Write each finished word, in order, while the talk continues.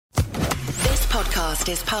podcast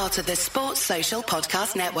is part of the Sports Social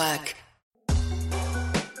Podcast Network.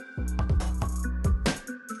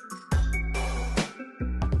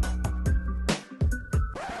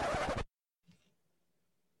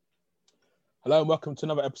 Hello and welcome to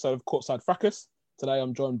another episode of Courtside Fracas. Today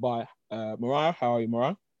I'm joined by Mariah. How are you,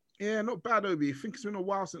 Mariah? Yeah, not bad, Obi. I think it's been a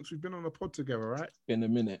while since we've been on a pod together, right? It's been a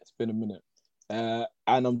minute. And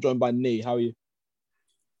I'm joined by Nee. How are you?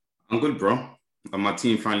 I'm good, bro. And my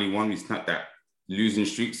team finally won. We snapped that losing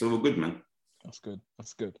streak, so we're good, man. That's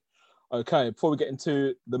good. Okay, before we get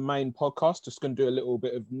into the main podcast, just going to do a little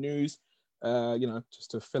bit of news,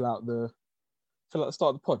 just to fill out the start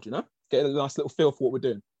of the pod, get a nice little feel for what we're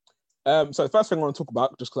doing. So the first thing I want to talk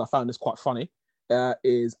about, just because I found this quite funny,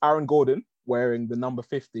 is Aaron Gordon wearing the number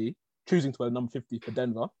 50, choosing to wear the number 50 for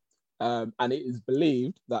Denver. And it is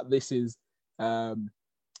believed that this is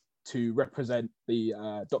to represent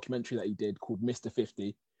the documentary that he did called Mr.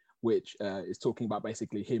 50, which is talking about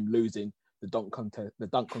basically him losing the dunk contest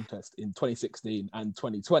in 2016 and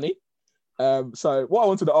 2020. So what I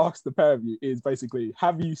wanted to ask the pair of you is basically,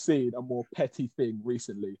 have you seen a more petty thing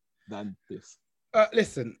recently than this?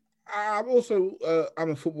 Listen, I'm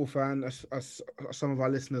a football fan, as some of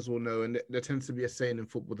our listeners will know, and there tends to be a saying in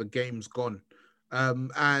football: the game's gone.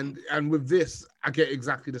 And with this, I get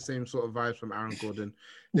exactly the same sort of vibes from Aaron Gordon.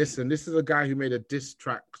 Listen, this is a guy who made a diss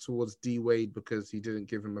track towards D Wade because he didn't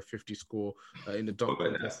give him a 50 score in the dunk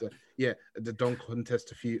contest. The dunk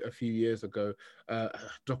contest a few years ago.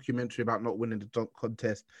 Documentary about not winning the dunk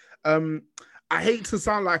contest. I hate to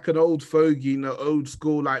sound like an old fogey, old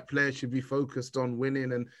school, like players should be focused on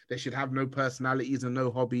winning and they should have no personalities and no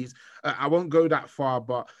hobbies. I won't go that far,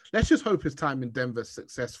 but let's just hope his time in Denver is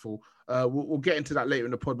successful. We'll get into that later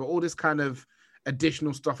in the pod, but all this kind of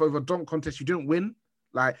additional stuff over dunk contest, you didn't win.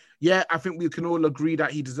 I think we can all agree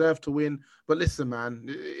that he deserved to win. But listen, man,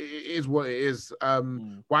 it is what it is.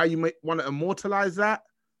 Why you want to immortalize that?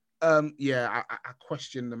 I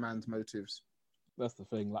question the man's motives. That's the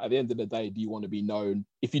thing. At the end of the day, do you want to be known?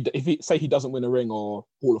 If he say he doesn't win a ring or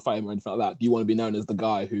Hall of Fame or anything like that, do you want to be known as the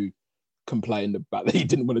guy who complained about that he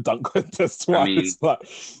didn't win a dunk contest twice?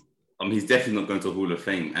 He's definitely not going to Hall of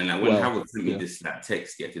Fame. And when Howard sent me this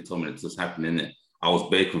text, to tell me that this was happening, innit? I was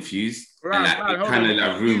very confused. Right, and it kind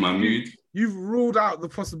of ruined my mood. You've ruled out the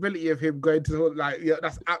possibility of him going to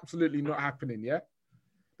that's absolutely not happening, yeah?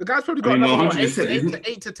 The guy's probably got another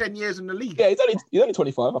 8 to 10 years in the league. Yeah, he's only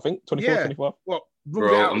 25, I think. 24, 25. What?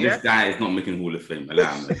 This guy is not making Hall of Fame.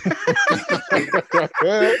 Allow him,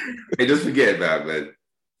 Hey, just forget about it, man.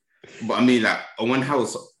 But when Howard,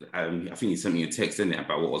 I think he sent me a text in it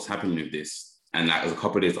about what was happening with this. And it was a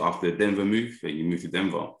couple of days after the Denver move, and you moved to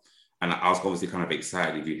Denver. And I was obviously kind of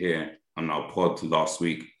excited. If you hear on our pod last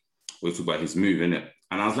week, we talked about his move, innit?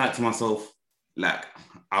 And I was like to myself,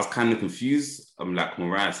 I was kind of confused. I'm like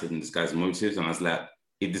Mariah said, in this guy's motives. And I was like,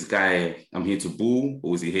 is this guy, I'm here to ball,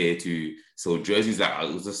 or is he here to sell jerseys?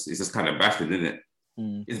 It's just kind of baffling, isn't it?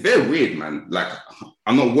 It's very weird, man.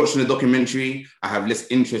 I'm not watching the documentary. I have less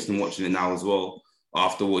interest in watching it now as well,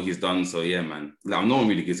 after what he's done. So yeah, man. No one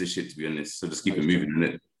really gives a shit, to be honest. So just keep it moving,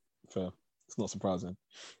 innit? Fair. It's not surprising.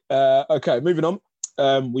 Okay, moving on.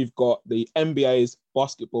 We've got the NBA's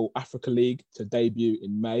Basketball Africa League to debut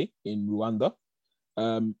in May in Rwanda.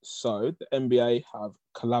 So the NBA have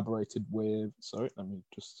collaborated with, let me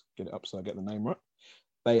just get it up so I get the name right.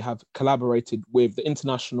 They have collaborated with the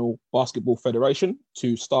International Basketball Federation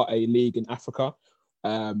to start a league in Africa,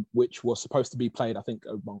 which was supposed to be played, I think,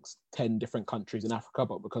 amongst 10 different countries in Africa,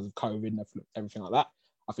 but because of COVID and everything like that,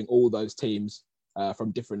 I think all those teams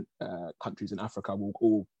from different countries in Africa will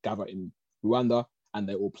all gather in Rwanda and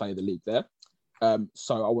they all play the league there.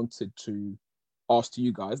 So I wanted to ask to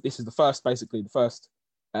you guys, this is the first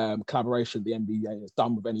collaboration the NBA has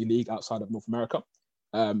done with any league outside of North America.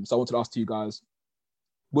 So I wanted to ask to you guys,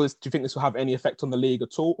 do you think this will have any effect on the league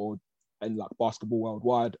at all, or in basketball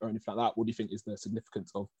worldwide or anything like that? What do you think is the significance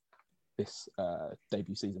of this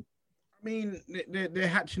debut season? I mean, they're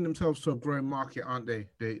hatching themselves to a growing market, aren't they?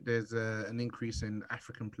 There's an increase in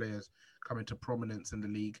African players coming to prominence in the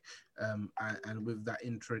league, and with that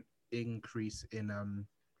increase in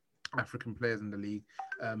African players in the league,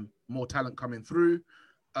 more talent coming through.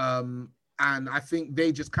 And I think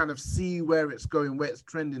they just kind of see where it's going, where it's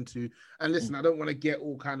trending to. And listen, I don't want to get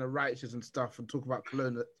all kind of righteous and stuff and talk about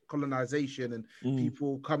colonization and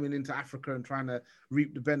people coming into Africa and trying to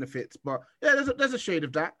reap the benefits. But yeah, there's a shade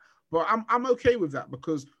of that. But I'm okay with that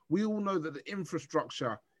because we all know that the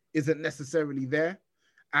infrastructure isn't necessarily there.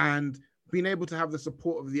 And being able to have the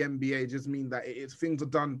support of the NBA just means that things are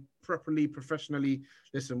done properly, professionally.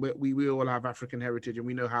 Listen, we all have African heritage and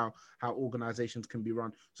we know how organizations can be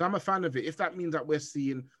run. So I'm a fan of it. If that means that we're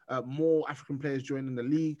seeing more African players joining the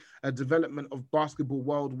league, a development of basketball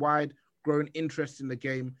worldwide, growing interest in the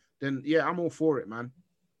game, then yeah, I'm all for it, man.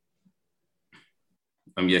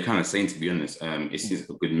 Yeah, kind of saying, to be honest, it's just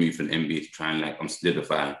a good move for the NBA to try and like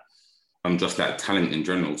solidify just like talent in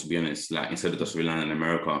general, to be honest. Like instead of just relying on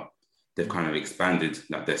America, they've kind of expanded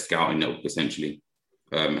like their scouting network essentially.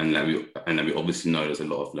 And we obviously know there's a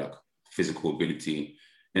lot of like physical ability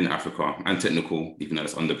in Africa and technical, even though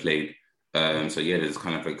it's underplayed. So yeah, there's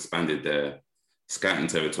kind of expanded their scouting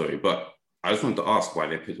territory. But I just wanted to ask why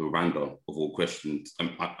they picked Rwanda of all questions.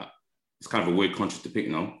 It's kind of a weird country to pick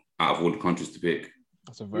now, out of all the countries to pick.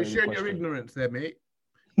 That's a very You're sharing your ignorance there, mate.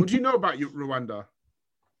 What do you know about Rwanda?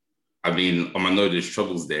 I mean, I know there's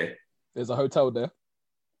troubles there. There's a hotel there.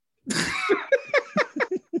 It's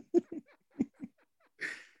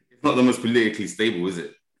not the most politically stable, is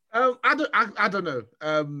it? I don't know.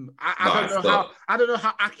 I don't know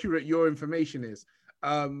how accurate your information is.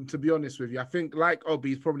 To be honest with you, I think like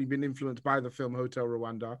Obi's probably been influenced by the film Hotel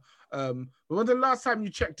Rwanda. But when's the last time you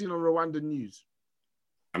checked in on Rwanda news?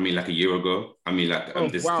 I mean, like a year ago. I mean, like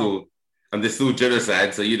there's still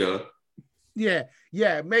genocide, so you know. Yeah,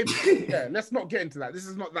 maybe. Yeah, let's not get into that. This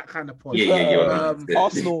is not that kind of point.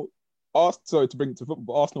 Arsenal. Sorry to bring it to football,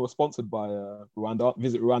 but Arsenal was sponsored by Rwanda.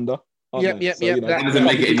 Visit Rwanda. Yep. That doesn't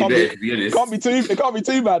make it any better, to be honest. It can't be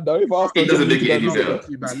too bad though. If Arsenal it doesn't make it any better.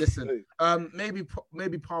 Too bad. Listen,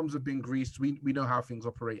 maybe palms have been greased. We know how things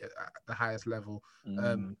operate at the highest level.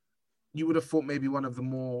 You would have thought maybe one of the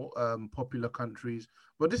more popular countries,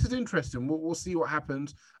 but this is interesting. We'll see what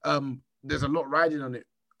happens. There's a lot riding on it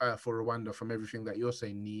for Rwanda from everything that you're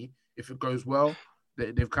saying, Nee. If it goes well,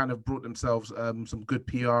 they've kind of brought themselves some good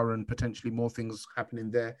PR and potentially more things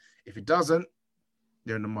happening there. If it doesn't,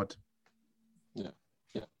 they're in the mud. Yeah.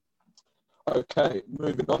 Okay,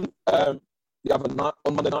 moving on. The other night,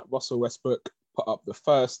 on Monday night, Russell Westbrook put up the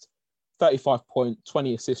first 35-point,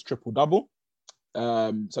 20-assist triple-double.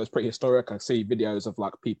 So it's pretty historic. I see videos of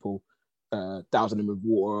like people dousing him with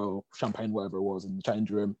water or champagne, whatever it was, in the change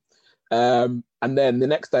room. And then the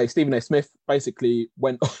next day, Stephen A. Smith basically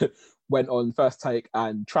went on First Take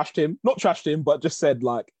and trashed him. Not trashed him, but just said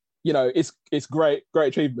like, you know, it's great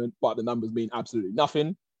achievement, but the numbers mean absolutely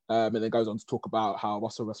nothing. And then goes on to talk about how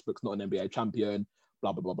Russell Westbrook's not an NBA champion,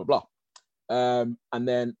 blah, blah, blah, blah, blah. And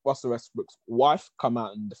then Russell Westbrook's wife come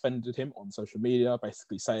out and defended him on social media,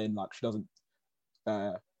 basically saying like she doesn't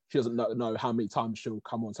know how many times she'll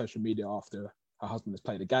come on social media after her husband has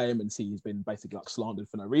played a game and see he's been basically like slandered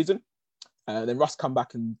for no reason. Then Russ come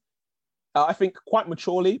back and I think quite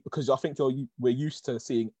maturely, because I think we're used to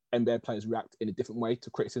seeing NBA players react in a different way to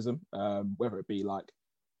criticism, whether it be like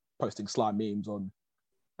posting sly memes on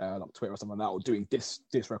like Twitter or something like that, or doing diss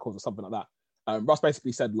records or something like that. Russ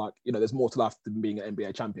basically said like, you know, there's more to life than being an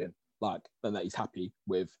NBA champion, like, than that he's happy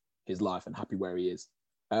with his life and happy where he is.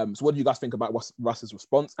 So what do you guys think about Russ's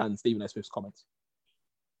response and Stephen A. Smith's comments?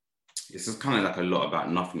 This is kind of like a lot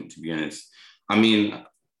about nothing, to be honest. I mean,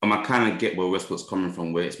 I kind of get where Westbrook's coming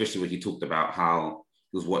from, where especially when he talked about how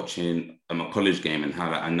he was watching a college game and how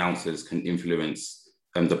like, announcers can influence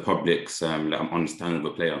the public's understanding of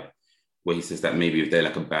a player. Where he says that maybe if they're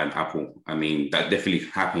like a bad apple, I mean, that definitely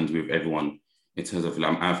happened with everyone in terms of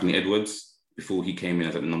like Anthony Edwards. Before he came in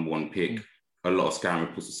as like, the number one pick, a lot of scouting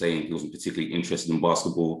reports were saying he wasn't particularly interested in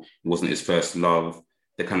basketball. It wasn't his first love.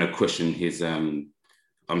 They kind of questioned his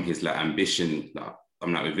like ambition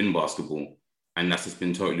like within basketball. And that's just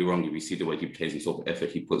been totally wrong. If you see the way he plays and sort of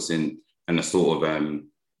effort he puts in and the sort of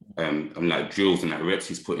like drills and like reps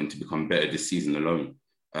he's put in to become better this season alone.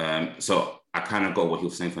 So I kind of got what he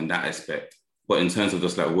was saying from that aspect. But in terms of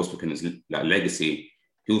just like Westbrook and his like legacy,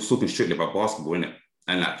 he was talking strictly about basketball, innit?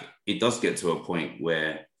 And like it does get to a point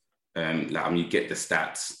where you get the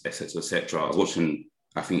stats, etc., etc. I was watching,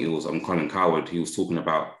 I think it was Colin Coward. He was talking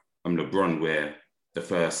about LeBron, where the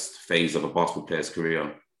first phase of a basketball player's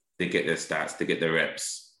career, they get their stats, they get their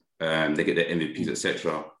reps, they get their MVPs,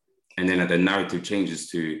 etc. And then the narrative changes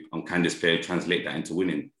to can this player translate that into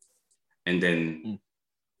winning? And then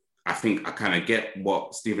I think I kind of get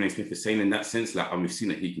what Stephen A. Smith is saying in that sense. Like, we've seen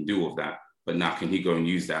that he can do all of that, but now can he go and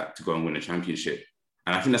use that to go and win a championship?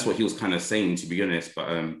 And I think that's what he was kind of saying, to be honest.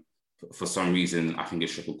 But for some reason, I think it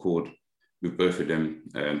struck a chord with both of them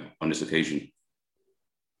on this occasion.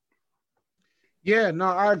 Yeah, no,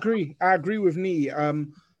 I agree. I agree with Nee.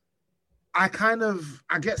 I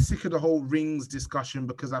get sick of the whole rings discussion,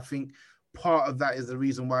 because I think part of that is the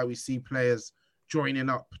reason why we see players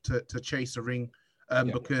joining up to chase a ring.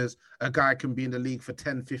 because a guy can be in the league for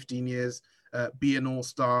 10, 15 years, be an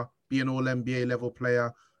all-star, be an all-NBA level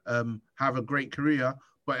player, have a great career,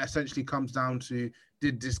 but essentially comes down to,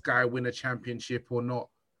 did this guy win a championship or not?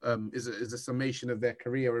 Is a summation of their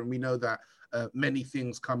career. And we know that many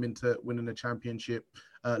things come into winning a championship.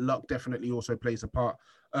 Luck definitely also plays a part.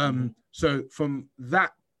 So from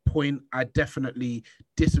that point, I definitely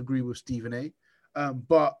disagree with Stephen A.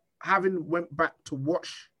 But having went back to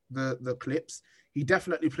watch the clips, he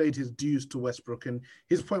definitely played his dues to Westbrook. And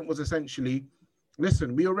his point was essentially,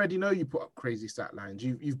 listen, we already know you put up crazy stat lines.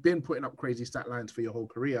 You've been putting up crazy stat lines for your whole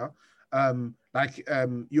career.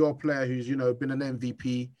 You're a player who's, been an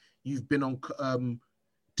MVP. You've been on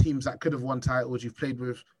teams that could have won titles. You've played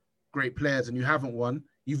with great players and you haven't won.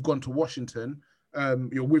 You've gone to Washington.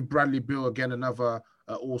 You're with Bradley Beal, again, another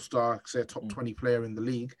all-star, say, top 20 player in the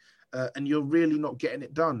league. And you're really not getting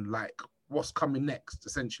it done. Like, what's coming next,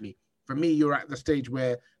 essentially? For me, you're at the stage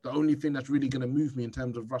where the only thing that's really going to move me in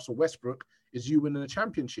terms of Russell Westbrook is you winning a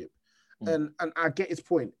championship. And I get his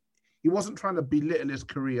point. He wasn't trying to belittle his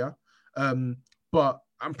career, but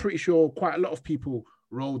I'm pretty sure quite a lot of people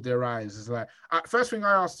rolled their eyes. It's like, first thing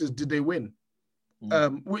I asked is, did they win?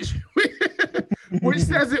 Which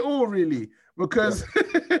says it all, really, because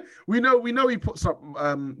we know he puts up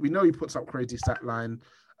crazy stat line.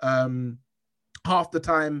 Half the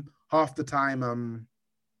time,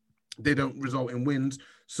 they don't result in wins.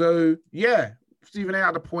 So yeah, Stephen A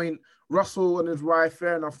had a point. Russell and his wife,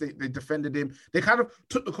 fair enough, they defended him. They kind of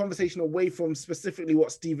took the conversation away from specifically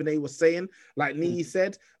what Stephen A was saying, like Nee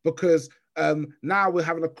said, because now we're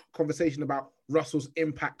having a conversation about Russell's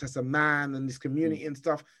impact as a man and his community and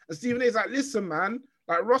stuff. And Stephen A is like, listen, man,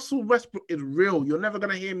 like Russell Westbrook is real. You're never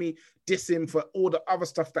going to hear me diss him for all the other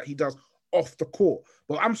stuff that he does off the court.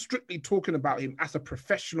 But I'm strictly talking about him as a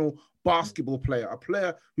professional basketball player, a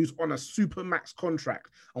player who's on a super max contract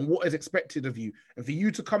and what is expected of you. And for you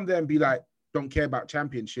to come there and be like, don't care about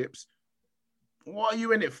championships, what are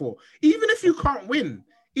you in it for? Even if you can't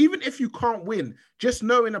win, just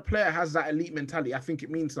knowing a player has that elite mentality, I think it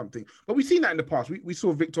means something. But we've seen that in the past. We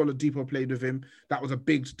saw Victor Oladipo played with him. That was a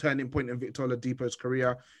big turning point in Victor Oladipo's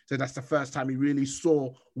career. So that's the first time he really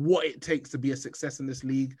saw what it takes to be a success in this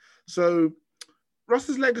league. So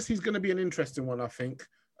Russ's legacy is going to be an interesting one, I think.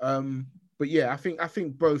 But yeah, I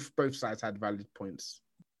think both sides had valid points.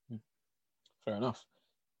 Fair enough.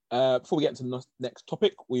 Before we get into the next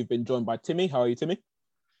topic, we've been joined by Timmy. How are you, Timmy?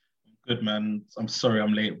 Good, man. I'm sorry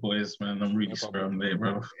I'm late, boys, man. I'm really sorry I'm late,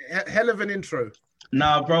 bro. Hell of an intro.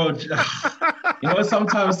 Nah, bro.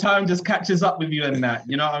 Sometimes time just catches up with you and that.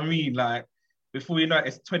 You know what I mean? Like, before you know it,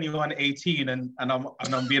 it's 21:18 and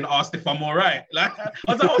I'm being asked if I'm all right. Like,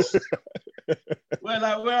 I was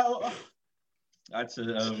like, I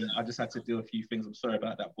just had to do a few things. I'm sorry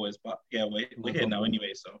about that, boys. But yeah, we're here now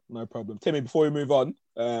anyway, so. No problem. Timmy, before we move on,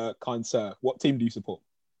 kind sir, what team do you support?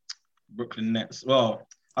 Brooklyn Nets. Well,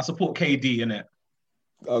 I support KD, innit?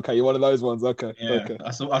 Okay, you're one of those ones. Okay. Yeah, okay.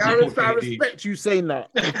 I support KD. I respect you saying that.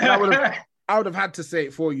 I would have had to say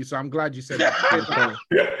it for you, so I'm glad you said that.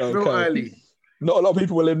 Okay. Real early. Not a lot of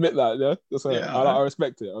people will admit that, yeah? I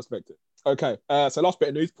respect it. Okay, so last bit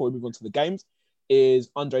of news before we move on to the games is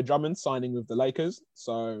Andre Drummond signing with the Lakers.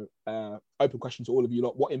 So open question to all of you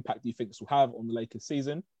lot. What impact do you think this will have on the Lakers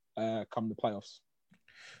season come the playoffs?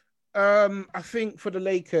 I think for the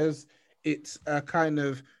Lakers, it's kind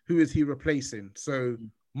of who is he replacing? So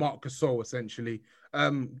Marc Gasol, essentially.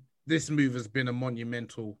 This move has been a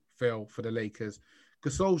monumental fail for the Lakers.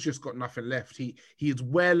 Gasol's just got nothing left. He is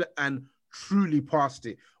well and truly past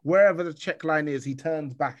it. Wherever the check line is, he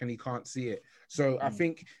turns back and he can't see it. So I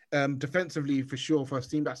think defensively, for sure, for a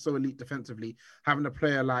team that's so elite defensively, having a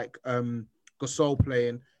player like Gasol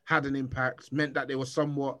playing had an impact, meant that they were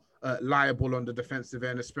somewhat liable on the defensive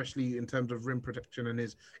end, especially in terms of rim protection and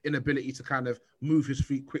his inability to kind of move his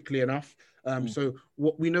feet quickly enough. So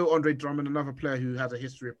what we know, Andre Drummond, another player who has a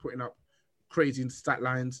history of putting up crazy stat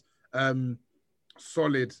lines,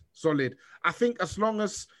 solid. I think as long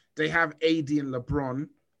as they have AD and LeBron,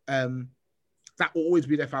 that will always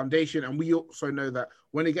be their foundation. And we also know that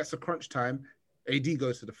when it gets to crunch time, AD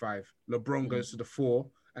goes to the 5, LeBron goes to the 4,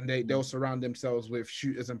 and they'll surround themselves with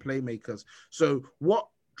shooters and playmakers. So what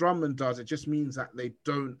Drummond does, it just means that they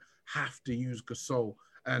don't have to use Gasol.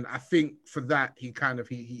 And I think for that,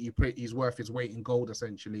 he's worth his weight in gold,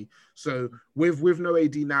 essentially. So with no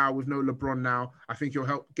AD now, with no LeBron now, I think he'll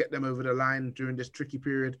help get them over the line during this tricky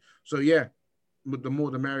period. So yeah, the more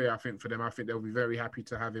the merrier, I think, for them. I think they'll be very happy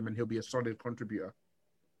to have him, and he'll be a solid contributor.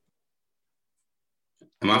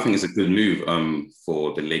 And I think it's a good move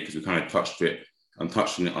for the Lakers. We kind of touched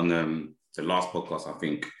on it on the last podcast, I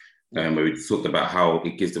think, where we talked about how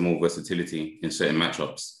it gives them more versatility in certain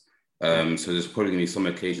matchups. So there's probably going to be some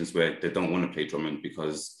occasions where they don't want to play Drummond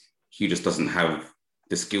because he just doesn't have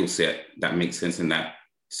the skill set that makes sense in that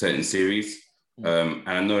certain series. And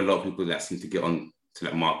I know a lot of people that seem to get on to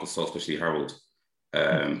like Marc Gasol, especially Harold.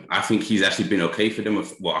 I think he's actually been okay for them.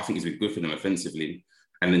 Well, I think he's been good for them offensively.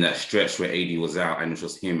 And in that stretch where AD was out and it was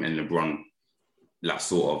just him and LeBron, like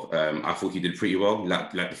sort of, I thought he did pretty well.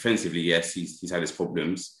 Like defensively, yes, he's had his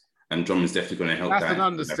problems. And Drummond's definitely going to help. That's an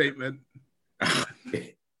understatement. I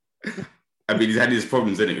mean, he's had his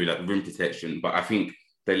problems, isn't it, with like rim protection. But I think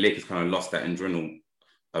the Lakers kind of lost that adrenaline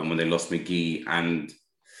when they lost McGee and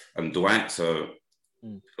Dwight. So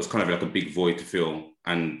it was kind of like a big void to fill.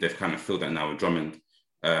 And they've kind of filled that now with Drummond.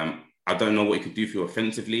 I don't know what he could do for you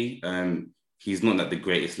offensively. He's not like the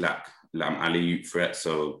greatest alley-oop threat.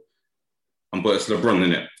 So, but it's LeBron,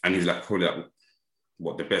 isn't it? And he's like probably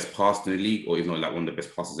like the best passer in the league, or if not like one of the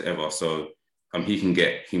best passers ever. So he can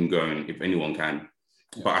get him going if anyone can.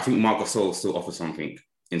 Yeah. But I think Marc Gasol still offers something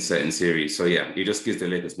in certain series. So yeah, it just gives the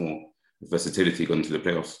Lakers more versatility going to the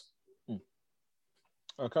playoffs.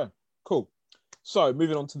 Okay, cool. So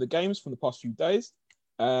moving on to the games from the past few days.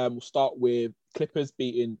 We'll start with Clippers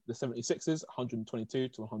beating the 76ers 122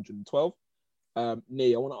 to 112.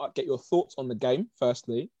 Nee, I want to get your thoughts on the game,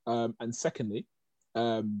 firstly. And secondly,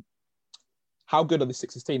 how good are the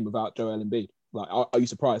Sixers team without Joel Embiid? Like, are you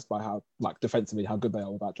surprised by how, like, defensively, how good they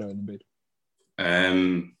are without Joel Embiid?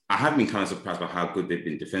 I have been kind of surprised by how good they've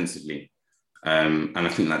been defensively. And I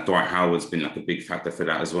think that Dwight Howard's been like a big factor for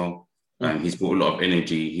that as well. He's brought a lot of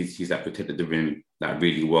energy. He's like protected the rim like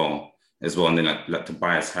really well as well. And then like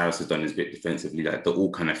Tobias Harris has done his bit defensively. Like they're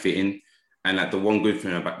all kind of fitting. And like the one good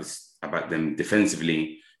thing about them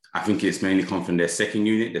defensively, I think it's mainly come from their second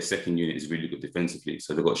unit. Their second unit is really good defensively.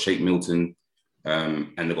 So they've got Shake Milton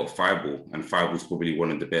and they've got Fireball. And Fireball's probably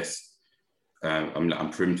one of the best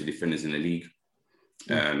perimeter defenders in the league.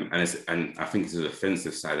 And I think it's the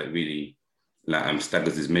offensive side that really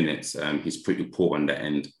staggers his minutes. He's pretty poor on that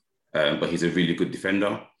end. But he's a really good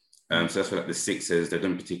defender. So that's why like the Sixers, they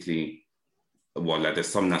don't particularly, there's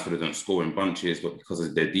some nights where they don't score in bunches, but because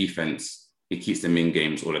of their defense, it keeps them in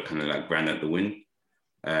games or they kind of like grind out the win.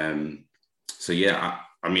 So yeah,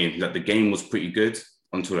 I mean, like the game was pretty good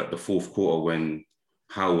until like the fourth quarter when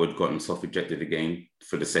Howard got himself ejected again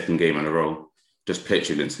for the second game in a row. Just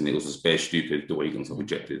petulance, and it was just bare stupid the way he got himself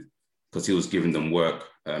ejected because he was giving them work,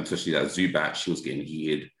 especially that Zubac. She was getting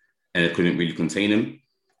heated and they couldn't really contain him.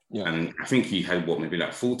 Yeah. And I think he had maybe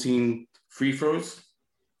like 14 free throws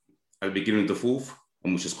at the beginning of the fourth,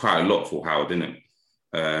 which is quite a lot for Howard, didn't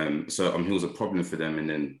it? So he was a problem for them. And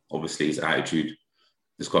then obviously his attitude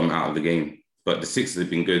just got him out of the game. But the Sixers have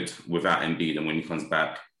been good without Embiid. And when he comes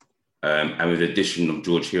back, and with the addition of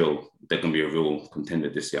George Hill, they're going to be a real contender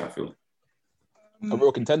this year, I feel. A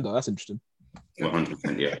real contender? That's interesting.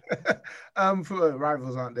 100%, yeah. For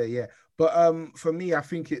rivals aren't there, yeah. But for me, I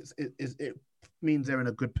think it means they're in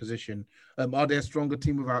a good position. Are they a stronger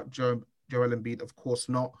team without Joel Embiid? Of course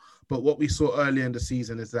not. But what we saw earlier in the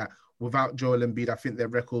season is that without Joel Embiid, I think their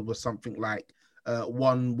record was something like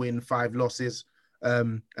 1 win, 5 losses.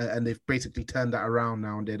 And they've basically turned that around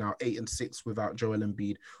now, and they're now 8-6 without Joel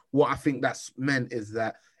Embiid. What I think that's meant is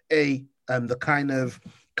that the kind of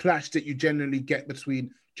clash that you generally get between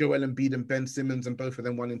Joel Embiid and Ben Simmons, and both of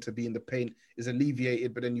them wanting to be in the paint, is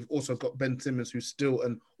alleviated. But then you've also got Ben Simmons, who's still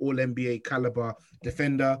an all-NBA caliber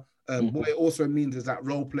defender. What it also means is that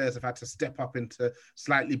role players have had to step up into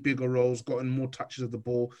slightly bigger roles, gotten more touches of the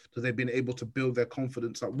ball, so they've been able to build their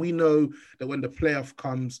confidence up. We know that when the playoff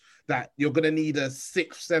comes, that you're going to need a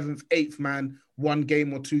 6th, 7th, 8th man, 1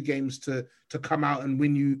 game or 2 games to come out and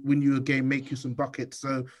win you a game, make you some buckets.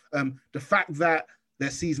 So the fact that their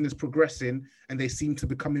season is progressing and they seem to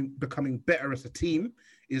becoming better as a team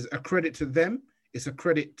is a credit to them. It's a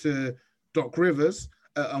credit to Doc Rivers.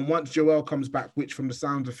 And once Joel comes back, which from the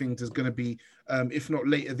sound of things is going to be, if not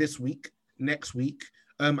later this week, next week,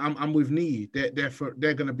 I'm with Nee. They're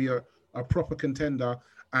going to be a proper contender,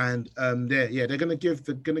 and they're going to give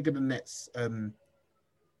the Nets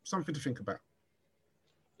something to think about.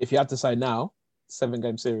 If you had to say now,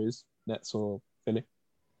 7-game series, Nets or Philly?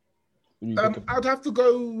 I'd have to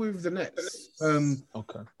go with the Nets.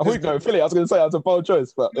 Okay. I thought you'd go with Philly. I was going to say that's a bold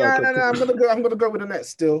choice, but no. I'm gonna go with the Nets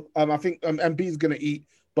still. I think Embiid's gonna eat,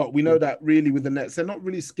 but we know that really with the Nets, they're not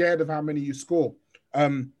really scared of how many you score.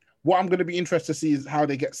 What I'm going to be interested to see is how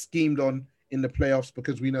they get schemed on in the playoffs,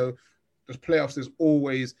 because we know the playoffs is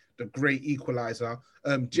always the great equalizer.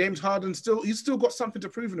 James Harden he's still got something to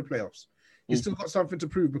prove in the playoffs. He's still got something to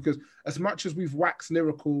prove, because as much as we've waxed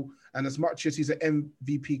lyrical and as much as he's an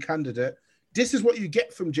MVP candidate, this is what you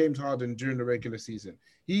get from James Harden during the regular season.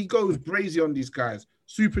 He goes brazy on these guys,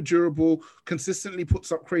 super durable, consistently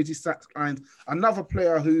puts up crazy stats lines. Another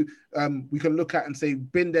player who we can look at and say,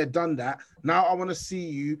 been there, done that. Now I want to see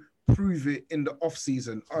you prove it in the off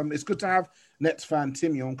season. It's good to have Nets fan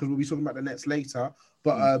Timmy on because we'll be talking about the Nets later.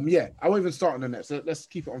 But yeah, I won't even start on the Nets. Let's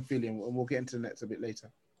keep it on Philly and we'll get into the Nets a bit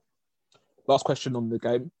later. Last question on the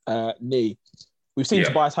game. Nee. We've seen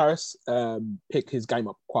Tobias Harris pick his game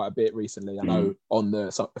up quite a bit recently. I know on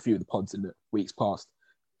a few of the pods in the weeks past,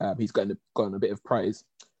 he's gotten a bit of praise.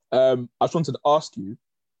 I just wanted to ask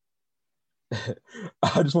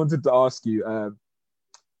you,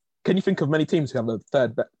 can you think of many teams who have a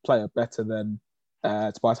third player better than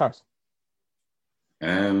Tobias Harris?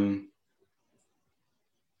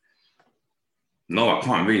 No, I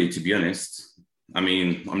can't really, to be honest. I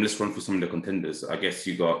mean, I'm just running for some of the contenders. I guess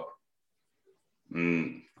you got,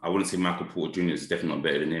 I wouldn't say Michael Porter Jr. is definitely not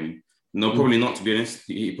better than him. No, probably not, to be honest.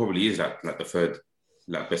 He probably is like the third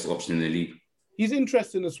best option in the league. He's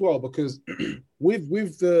interesting as well because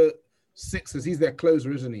with the Sixers, he's their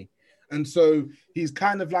closer, isn't he? And so he's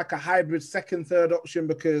kind of like a hybrid second, third option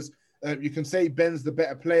because you can say Ben's the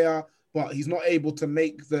better player, but he's not able to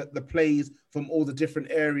make the plays from all the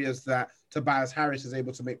different areas that Tobias Harris is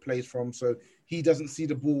able to make plays from. So he doesn't see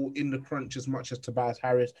the ball in the crunch as much as Tobias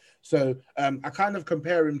Harris. So I kind of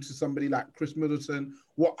compare him to somebody like Chris Middleton.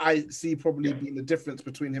 What I see probably being the difference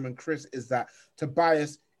between him and Chris is that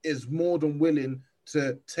Tobias is more than willing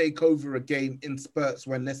to take over a game in spurts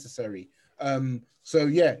when necessary. So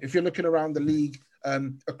yeah, if you're looking around the league, a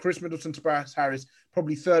Chris Middleton, Tobias Harris,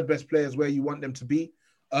 probably third best players where you want them to be.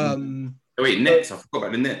 Wait, Nets. I forgot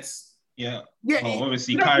about the Nets. Yeah. Yeah. Well,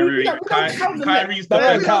 obviously, Kyrie. Kyrie's the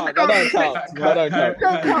That don't best. count. Don't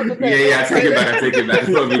count. Yeah, I take it back. It's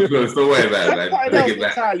not be close. Don't worry about it, man. Take it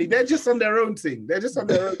back. Entirely. They're just on their own thing.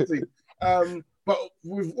 But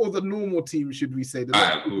with all the normal teams, should we say?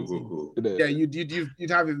 Cool. Yeah,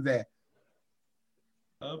 you'd have him there.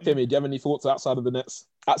 Timmy, do you have any thoughts outside of the Nets?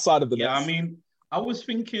 Outside of the Nets? Yeah, I mean, I was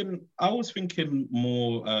thinking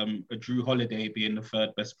more a Drew Holiday being the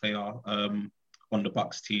third best player on the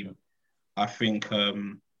Bucks team. I think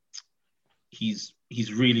he's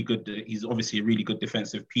really good. He's obviously a really good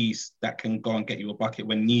defensive piece that can go and get you a bucket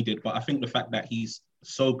when needed. But I think the fact that he's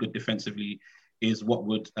so good defensively is what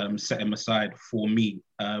would set him aside for me.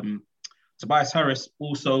 Tobias Harris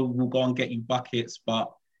also will go and get you buckets, but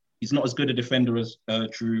he's not as good a defender as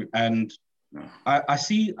Drew. And I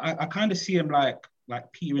kind of see him like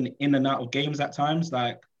petering in and out of games at times.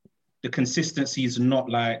 Like the consistency is not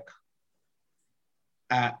like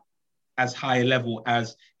at as high a level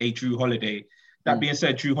as a Drew Holiday. That being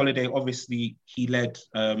said, Drew Holiday, obviously he led,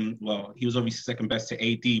 he was obviously second best to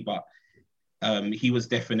AD, but he was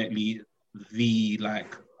definitely the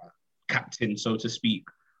captain, so to speak,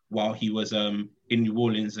 while he was in New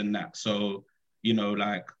Orleans and that. So, he's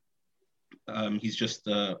just,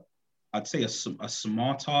 I'd say a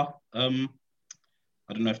smarter, I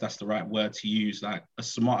don't know if that's the right word to use, like a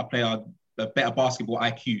smarter player, a better basketball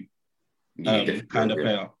IQ kind of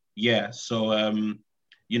player. Yeah. So,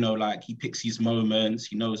 he picks his moments.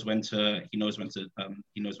 He knows when to pass. He knows when to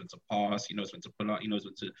pull out. He knows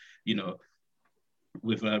when to,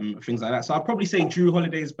 with things like that. So I'd probably say Drew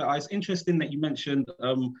Holiday is better. It's interesting that you mentioned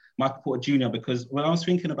Michael Porter Jr. because when I was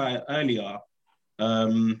thinking about it earlier,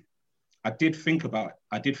 I did think about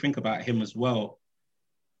him as well.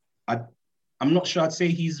 I'm not sure I'd say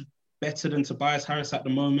he's better than Tobias Harris at the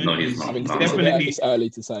moment. No, he's not. It's definitely it's early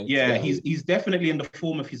to say. Yeah, he's definitely in the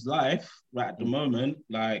form of his life right at the moment.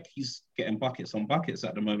 Like he's getting buckets on buckets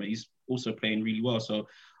at the moment. He's also playing really well. So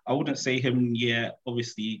I wouldn't say him yet.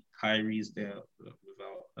 Obviously, Kyrie's there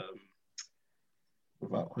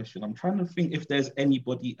without question. I'm trying to think if there's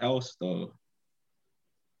anybody else though.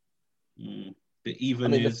 That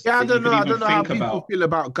even is. Yeah, I don't know how people feel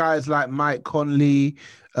about guys like Mike Conley.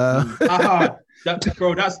 Bro,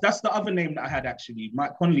 that's the other name that I had actually.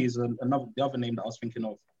 Mike Conley is the other name that I was thinking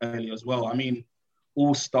of earlier as well. I mean,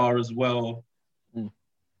 All-Star as well.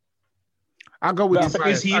 I'll go with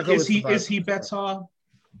is he better?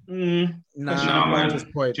 Man. Do you know what I mean?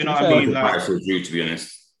 To be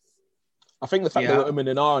honest. I think the fact that we're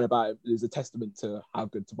in iron about it is a testament to how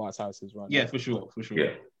good Tobias Harris is right now. Yeah, for sure.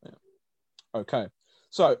 Yeah. Okay.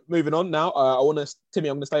 So moving on now, Timmy,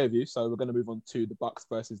 I'm going to stay with you. So we're going to move on to the Bucks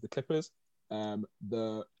versus the Clippers.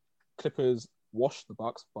 The Clippers washed the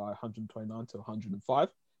Bucks by 129 to 105.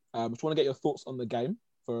 Just want to get your thoughts on the game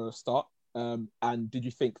for a start. And did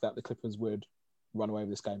you think that the Clippers would run away with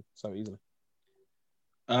this game so easily?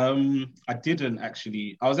 I didn't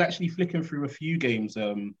actually. I was actually flicking through a few games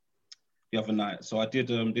the other night. So I did.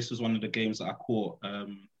 This was one of the games that I caught.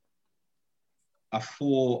 I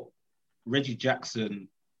thought Reggie Jackson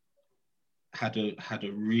had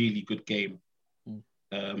a really good game.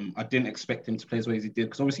 I didn't expect him to play as well as he did,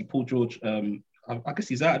 because obviously Paul George, I guess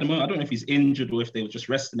he's out at the moment. I don't know if he's injured or if they were just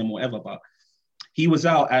resting him or whatever, but he was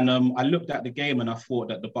out. And I looked at the game and I thought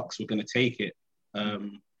that the Bucks were going to take it.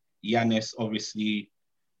 Giannis, obviously,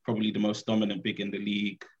 probably the most dominant big in the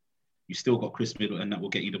league. You still got Chris Middleton that will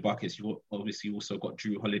get you the buckets. You've obviously also got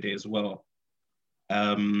Drew Holiday as well.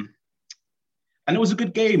 And it was a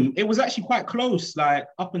good game. It was actually quite close, like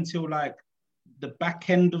up until like the back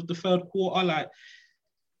end of the third quarter. Like,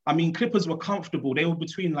 I mean, Clippers were comfortable. They were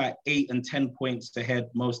between like 8 and 10 points ahead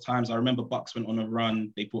most times. I remember Bucks went on a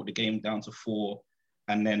run. They brought the game down to 4,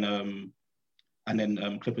 and then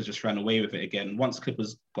Clippers just ran away with it again. Once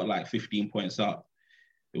Clippers got like 15 points up,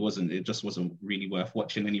 it just wasn't really worth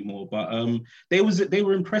watching anymore. But they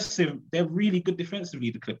were impressive. They're really good defensively,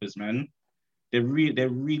 the Clippers, man. They're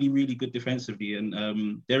really, really good defensively,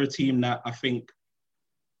 and they're a team that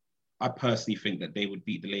I personally think that they would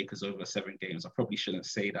beat the Lakers over 7 games. I probably shouldn't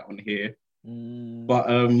say that on here, but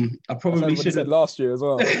I probably should have said last year as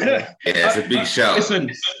well. Yeah, it's a big shout.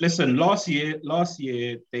 Listen. Last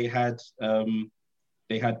year they had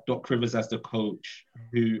Doc Rivers as the coach,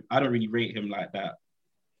 who I don't really rate him like that.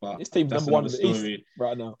 But this team's number 1 in the East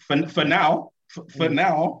right now. For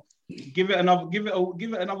now, give it another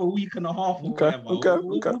week and a half or whatever.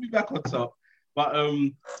 We'll be back on top. But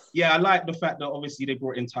I like the fact that obviously they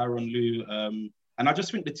brought in Tyronn Lue, and I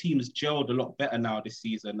just think the team has gelled a lot better now this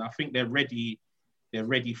season. I think they're ready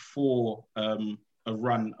for a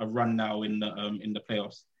run now in the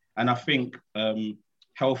playoffs. And I think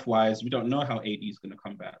health-wise, we don't know how AD is going to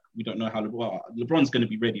come back. We don't know how LeBron's going to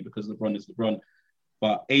be ready because LeBron is LeBron.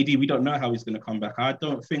 But AD, we don't know how he's going to come back. I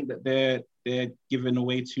don't think that they're giving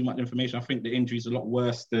away too much information. I think the injury is a lot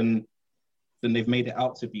worse than they've made it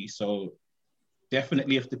out to be. So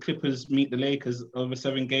definitely, if the Clippers meet the Lakers over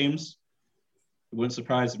 7 games, it wouldn't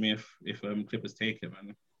surprise me if Clippers take it,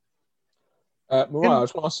 man. Mariah, I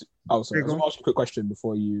just want to ask you a quick question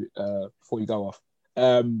before you go off.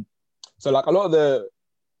 So like a lot of the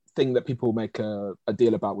thing that people make a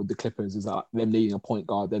deal about with the Clippers is that them needing a point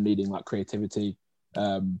guard, them needing like creativity,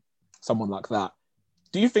 someone like that.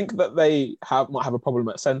 Do you think that they might have a problem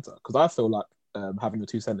at center? Because I feel like having the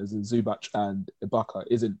 2 centers in Zubac and Ibaka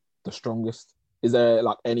isn't the strongest. Is there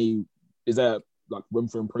room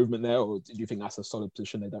for improvement there, or do you think that's a solid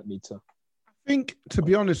position they don't need to? I think, to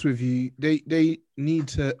be honest with you, they need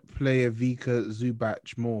to play Ivica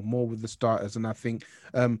Zubac more with the starters, and I think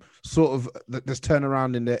sort of this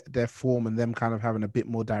turnaround in their form and them kind of having a bit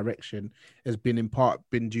more direction has been in part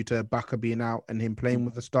due to Ibaka being out and him playing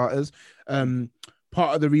with the starters.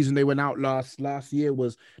 Part of the reason they went out last year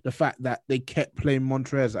was the fact that they kept playing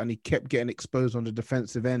Montrez and he kept getting exposed on the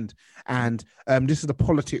defensive end. And this is the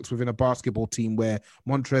politics within a basketball team where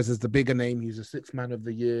Montrez is the bigger name. He's a 6th man of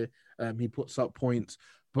the year. He puts up points.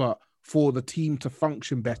 But for the team to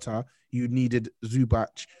function better, you needed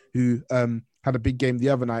Zubac, who had a big game the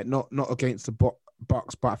other night, not against the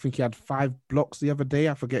Bucks, but I think he had 5 blocks the other day.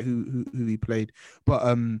 I forget who he played.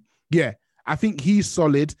 But I think he's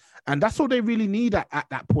solid, and that's all they really need at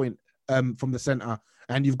that point from the center.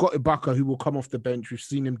 And you've got Ibaka, who will come off the bench. We've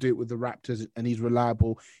seen him do it with the Raptors, and he's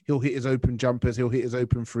reliable. He'll hit his open jumpers. He'll hit his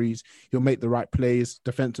open threes. He'll make the right plays,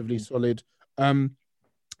 defensively solid.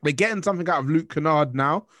 They're getting something out of Luke Kennard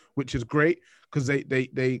now, which is great because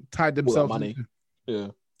they tied themselves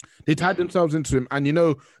into, they tied themselves into him. And you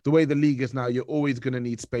know, the way the league is now, you're always going to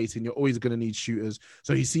need spacing. You're always going to need shooters.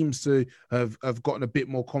 So he seems to have gotten a bit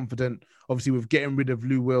more confident. Obviously, with getting rid of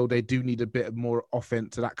Lou Will, they do need a bit of more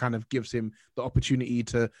offense. So that kind of gives him the opportunity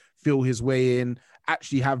to feel his way in,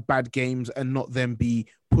 actually have bad games and not then be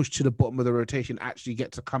pushed to the bottom of the rotation, actually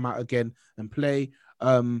get to come out again and play.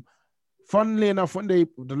 Funnily enough, the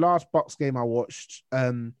last Bucks game I watched,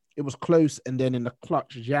 it was close, and then in the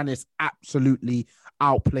clutch, Giannis absolutely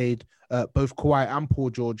outplayed both Kawhi and Paul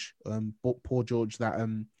George.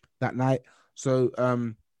 That night.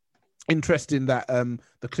 So interesting that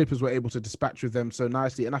the Clippers were able to dispatch with them so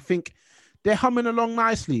nicely, and I think they're humming along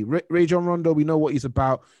nicely. Rajon Rondo, we know what he's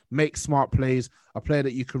about. Makes smart plays, a player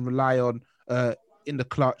that you can rely on in the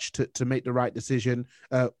clutch to make the right decision.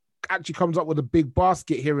 Actually comes up with a big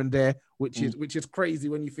basket here and there, which is crazy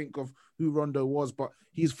when you think of who Rondo was, but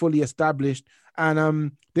he's fully established,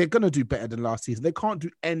 and they're gonna do better than last season. They can't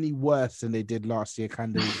do any worse than they did last year,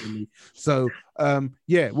 can they? Really? So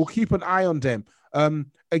we'll keep an eye on them.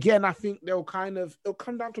 Again, I think it'll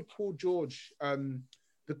come down to Paul George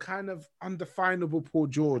the kind of undefinable Paul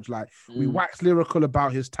George. Like we wax lyrical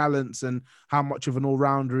about his talents and how much of an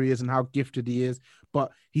all-rounder he is and how gifted he is,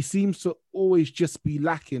 but he seems to always just be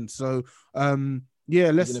lacking. So he's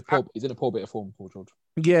in a poor bit of form, Paul George.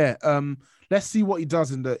 Yeah, let's see what he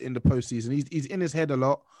does in the postseason. He's in his head a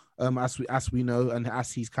lot, as we know, and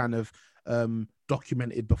as he's kind of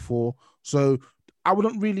documented before. So I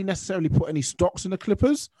wouldn't really necessarily put any stocks in the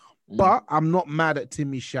Clippers, but I'm not mad at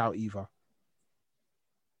Timmy's shout either.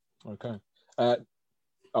 Okay.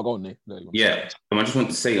 I'll go on, Nick. Yeah, I just want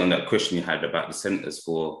to say on that question you had about the centers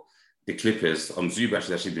for the Clippers, Zubac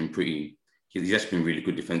has actually been he's actually been really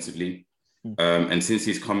good defensively. And since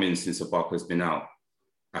he's come in, since Ibaka's been out,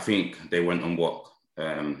 I think they went on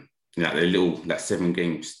their little 7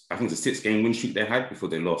 games. I think it's a 6-game win streak they had before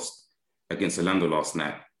they lost against Orlando last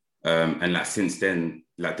night. And since then,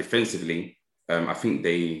 defensively, I think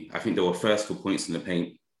they were first for points in the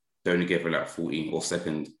paint. They only gave 40 or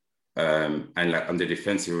second. And the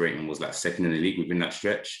defensive rating was second in the league within that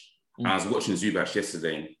stretch. And I was watching Zubac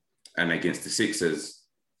yesterday and against the Sixers,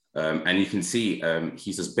 and you can see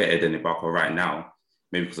he's just better than Ibaka right now,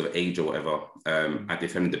 maybe because of age or whatever, at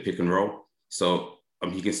defending the pick and roll. So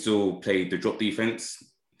he can still play the drop defense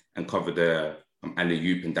and cover the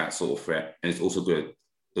alley-oop and that sort of threat. And he's also good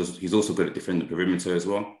at defending the perimeter as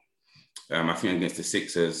well. I think against the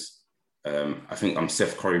Sixers, I think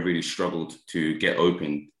Seth Curry really struggled to get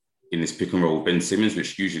open in this pick and roll with Ben Simmons,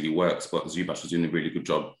 which usually works, but Zubac was doing a really good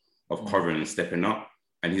job of covering and stepping up.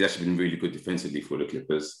 And he's actually been really good defensively for the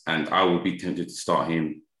Clippers. And I would be tempted to start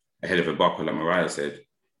him ahead of Ibaka, like Mariah said,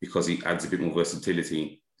 because he adds a bit more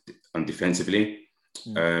versatility defensively.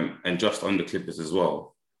 And just on the Clippers as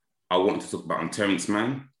well, I want to talk about Terrence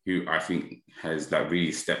Mann, who I think has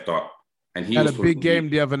really stepped up. And he had a big game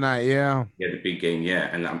the other night, yeah. Yeah, the big game,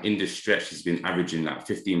 yeah. And in this stretch, he's been averaging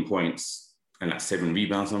 15 points and 7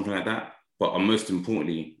 rebounds, something like that. But most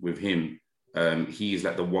importantly, with him, he's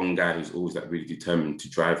the one guy who's always really determined to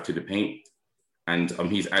drive to the paint. And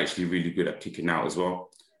he's actually really good at kicking out as well.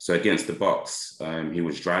 So against the Bucks, he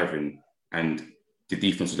was driving and the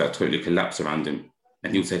defense was totally collapsed around him.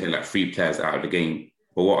 And he was taking 3 players out of the game.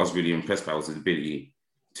 But what I was really impressed by was his ability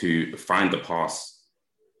to find the pass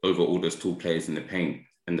over all those tall players in the paint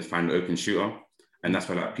and to find the open shooter. And that's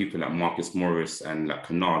why people like Marcus Morris and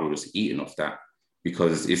Kennard were just eating off that,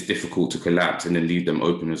 because it's difficult to collapse and then leave them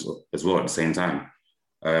open as well at the same time.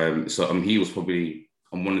 So he was probably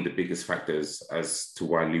one of the biggest factors as to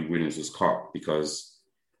why Lou Williams was cut, because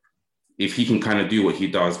if he can kind of do what he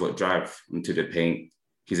does, drive into the paint,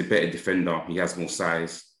 he's a better defender, he has more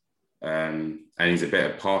size, and he's a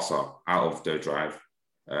better passer out of the drive.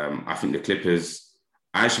 I think the Clippers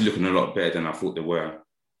are actually looking a lot better than I thought they were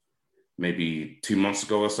maybe 2 months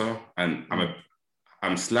ago or so. And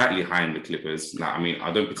I'm slightly high in the Clippers. I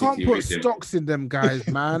don't particularly... Can't put stocks in them guys,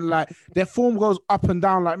 man. Their form goes up and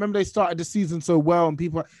down. Remember they started the season so well and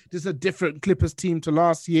people, this is a different Clippers team to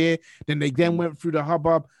last year. Then they went through the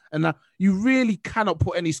hubbub. And you really cannot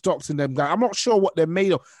put any stocks in them guys. I'm not sure what they're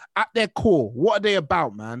made of. At their core, what are they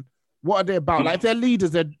about, man? What are they about? If their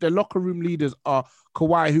leaders, their locker room leaders are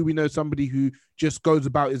Kawhi, who we know somebody who just goes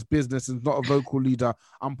about his business and is not a vocal leader,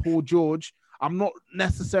 and Paul George, I'm not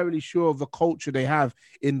necessarily sure of the culture they have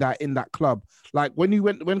in that club. When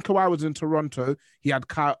Kawhi was in Toronto, he had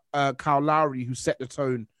Kyle Lowry, who set the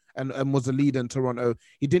tone and was the leader in Toronto.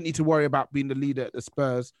 He didn't need to worry about being the leader at the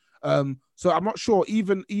Spurs. So I'm not sure.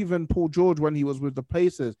 Even Paul George, when he was with the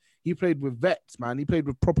Pacers, he played with vets, man. He played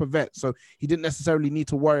with proper vets, so he didn't necessarily need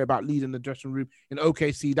to worry about leading the dressing room. In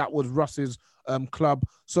OKC, that was Russ's club.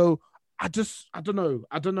 So I don't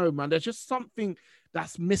know, man. There's just something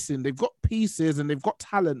that's missing. They've got pieces and they've got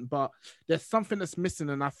talent, but there's something that's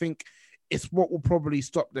missing, and I think it's what will probably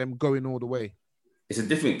stop them going all the way. It's a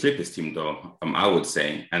different Clippers team, though. I would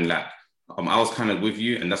say, and I was kind of with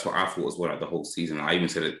you, and that's what I thought as well. The whole season, I even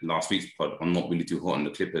said it last week's pod. I'm not really too hot on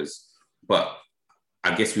the Clippers, but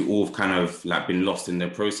I guess we all have kind of been lost in their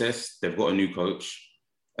process. They've got a new coach.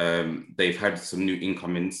 They've had some new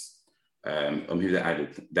incomings. Who they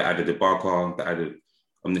added? They added Ibaka. They added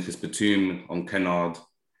Nicholas Batum, Kennard,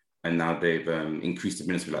 and now they've increased the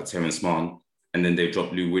minutes with Terrence Mann, and then they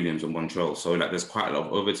dropped Lou Williams on Montreal. So there's quite a lot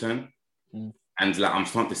of overturn, and I'm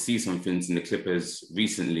starting to see some things in the Clippers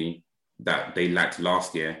recently that they lacked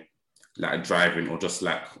last year, driving or just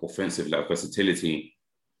offensive versatility.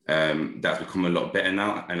 That's become a lot better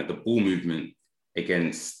now, and the ball movement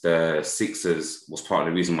against the Sixers was part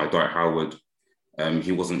of the reason why Dwight Howard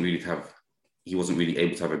he wasn't really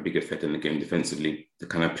able to have a big effect in the game defensively. They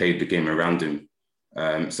kind of played the game around him.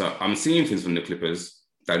 So I'm seeing things from the Clippers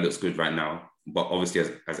that looks good right now, but obviously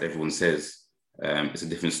as everyone says, it's a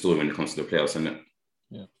different story when it comes to the playoffs, isn't it?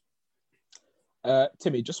 Yeah.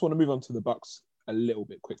 Timmy, just want to move on to the Bucks a little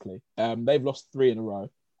bit quickly. They've lost 3 in a row.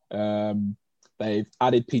 They've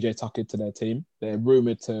added PJ Tucker to their team. They're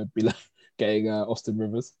rumored to be getting Austin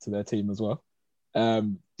Rivers to their team as well.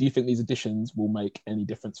 Do you think these additions will make any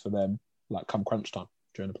difference for them, like come crunch time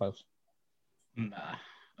during the playoffs? Nah.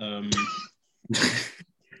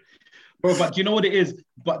 Bro, but do you know what it is?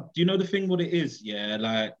 But do you know the thing what it is? Yeah,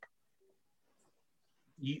 like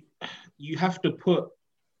you have to put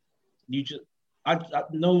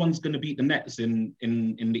no one's gonna beat the Nets in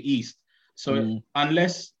the East. So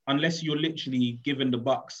unless you're literally giving the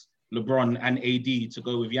Bucks LeBron and AD to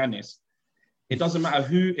go with Giannis, it doesn't matter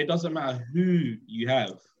who you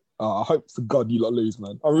have. Oh, I hope to God you lot lose,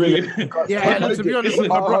 man. I really. To be honest,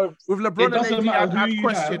 with LeBron and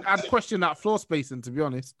AD, I'd question that floor spacing. To be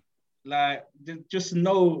honest, like just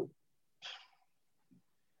know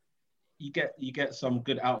you get some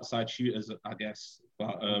good outside shooters, I guess,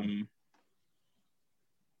 but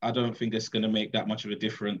I don't think it's going to make that much of a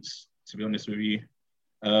difference, to be honest with you.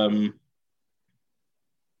 I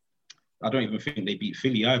don't even think they beat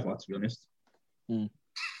Philly either, to be honest.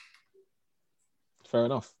 Fair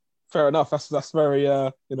enough. That's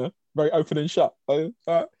very very open and shut. I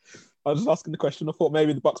was just asking the question. I thought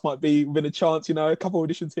maybe the Bucks might be within a chance, a couple of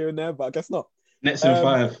additions here and there, but I guess not. Nets in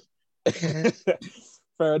 5.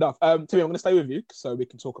 Fair enough. Timmy, I'm going to stay with you so we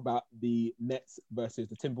can talk about the Nets versus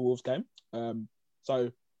the Timberwolves game.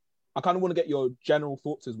 So I kind of want to get your general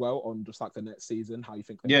thoughts as well on just like the Nets season, how you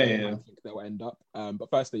think how you think they will end up. But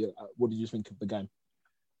firstly, what did you think of the game?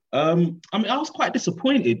 I mean, I was quite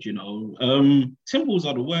disappointed, Timberwolves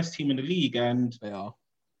are the worst team in the league, and they are.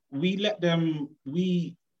 We let them.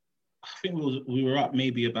 I think we were up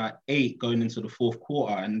maybe about 8 going into the fourth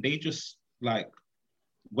quarter, and they just like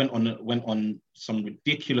went on some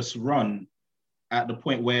ridiculous run at the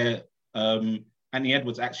point where Anthony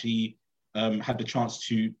Edwards actually had the chance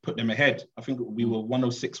to put them ahead. I think we were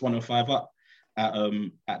 106, 105 up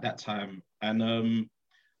at that time, and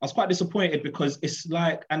I was quite disappointed because it's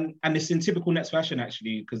like, and it's in typical Nets fashion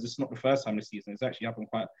actually, because it's not the first time this season. It's actually happened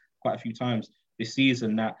quite a few times this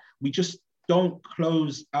season that we just don't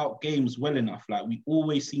close out games well enough. Like we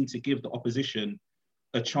always seem to give the opposition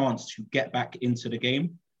a chance to get back into the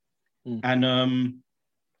game. And,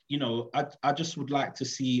 I just would like to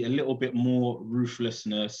see a little bit more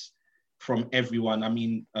ruthlessness from everyone. I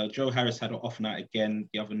mean, Joe Harris had an off night again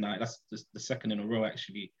the other night. That's the second in a row,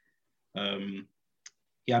 actually.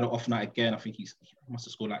 He had an off night again. I think he must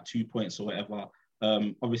have scored like 2 points or whatever.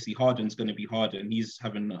 Obviously, Harden's going to be Harden. He's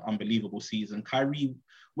having an unbelievable season. Kyrie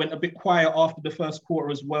went a bit quiet after the first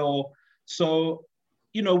quarter as well. So,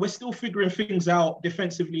 we're still figuring things out.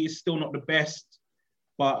 Defensively, it's still not the best.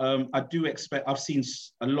 But I do expect, I've seen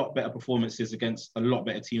a lot better performances against a lot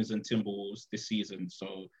better teams than Timberwolves this season.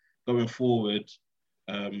 So going forward,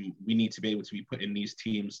 we need to be able to be putting these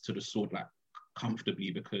teams to the sword like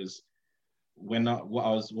comfortably, because what I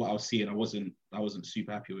was seeing, I wasn't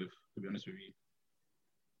super happy with, to be honest with you.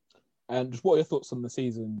 And what are your thoughts on the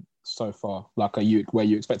season so far? Like, are you where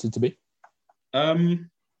you expected to be?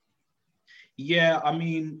 Yeah, I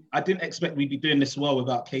mean, I didn't expect we'd be doing this well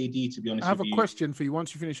without KD, to be honest with you. I have a question for you.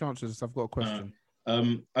 Once you finish answering this, I've got a question.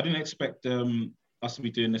 I didn't expect us to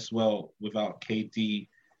be doing this well without KD.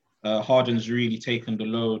 Harden's really taken the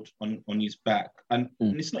load on his back. And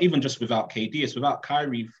it's not even just without KD, it's without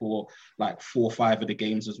Kyrie for like 4 or 5 of the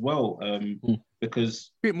games as well.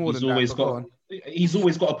 Because a bit more he's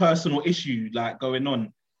always got a personal issue like going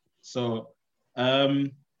on. So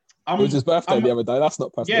it was his birthday the other day. That's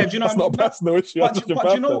not personal. Yeah, do you know that's not a personal issue.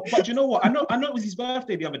 But you know what? I know it was his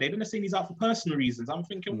birthday the other day. Then they're saying he's out for personal reasons. I'm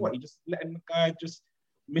thinking, what? You just letting the guy just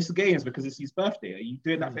miss games because it's his birthday? Are you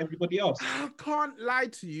doing that for everybody else? I can't lie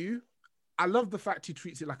to you. I love the fact he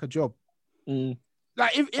treats it like a job.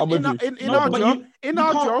 Like in our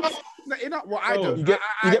job, what I do, you get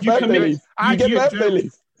birthday leave. You get birthday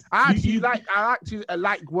leave. I actually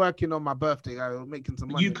like working on my birthday. I'm making some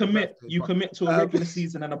money. You commit to a regular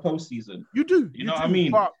season and a postseason. You do. You know what I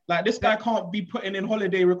mean? But like this guy can't be putting in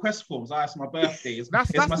holiday request forms. It's my birthday. It's my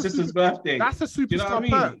sister's birthday. That's the superstar you know what I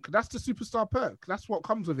mean? perk. That's the superstar perk. That's what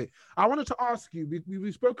comes with it. I wanted to ask you.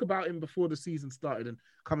 We spoke about him before the season started and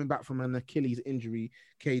coming back from an Achilles injury.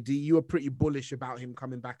 KD, you were pretty bullish about him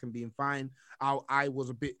coming back and being fine. I was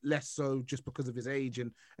a bit less so just because of his age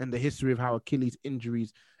and the history of how Achilles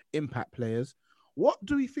injuries impact players. What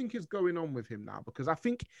do we think is going on with him now? Because I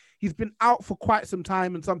think he's been out for quite some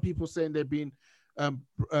time, and some people saying they've been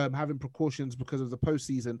having precautions because of the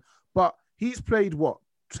postseason. But he's played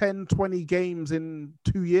 10, 20 games in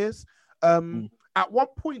 2 years. At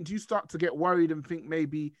what point do you start to get worried and think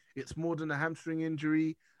maybe it's more than a hamstring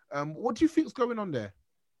injury? What do you think's going on there?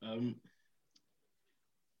 I'm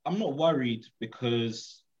not worried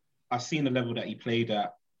because I've seen the level that he played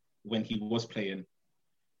at when he was playing,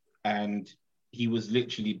 and he was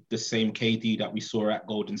literally the same KD that we saw at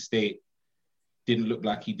Golden State. Didn't look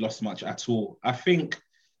like he'd lost much at all. I think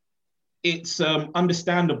it's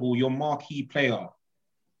understandable, your marquee player,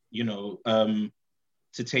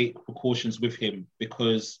 to take precautions with him,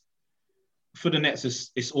 because for the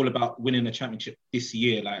Nets, it's all about winning the championship this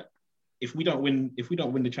year. Like, if we don't win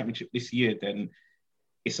the championship this year, then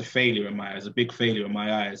it's a failure in my eyes, a big failure in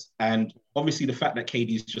my eyes. And obviously, the fact that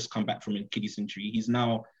KD's just come back from an Achilles injury, he's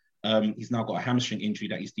now got a hamstring injury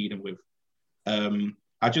that he's dealing with.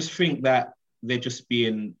 I just think that they're just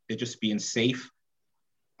being safe.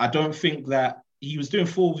 I don't think that he was doing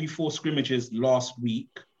 4v4 scrimmages last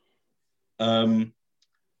week. I'm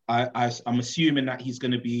assuming that he's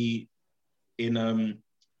going to be in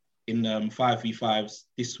 5v5s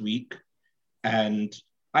this week, and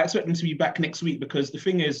I expect him to be back next week, because the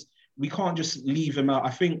thing is, we can't just leave him out.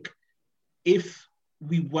 I think if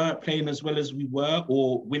we weren't playing as well as we were,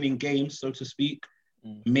 or winning games, so to speak,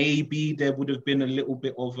 maybe there would have been a little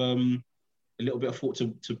bit of thought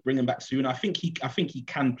to bring him back soon. I think he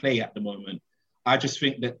can play at the moment. I just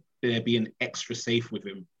think that they're being extra safe with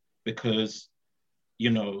him because,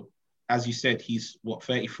 as you said, he's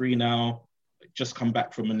 33 now, just come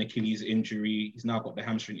back from an Achilles injury. He's now got the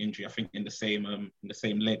hamstring injury, I think, in the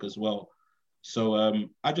same leg as well. So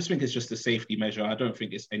I just think it's just a safety measure. I don't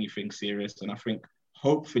think it's anything serious, and I think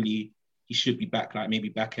hopefully he should be back, like maybe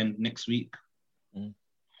back end next week.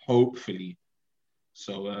 Hopefully.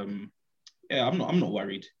 So I'm not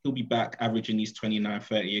worried. He'll be back averaging these 29,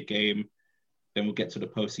 30 a game. Then we'll get to the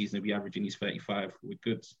postseason and be averaging these 35. We're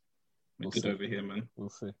good. We're good over here, man. We'll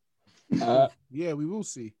see. Yeah, we will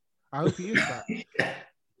see. I hope he is back.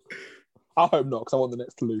 I hope not, because I want the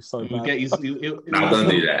Nets to lose so bad. Don't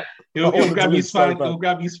do that. He'll grab his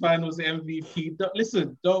finals MVP.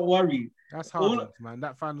 Don't worry. That's hard, man.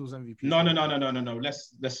 That finals MVP. No.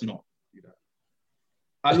 Let's not do that.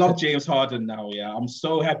 I love James Harden now. Yeah, I'm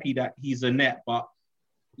so happy that he's a Net, but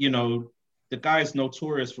the guy's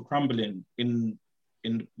notorious for crumbling in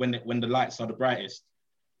when the lights are the brightest.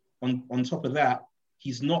 On top of that,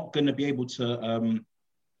 he's not going to be able to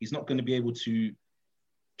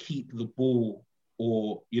keep the ball,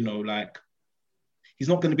 or he's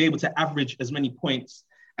not going to be able to average as many points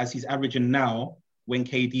as he's averaging now when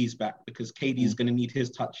KD's back, because KD's going to need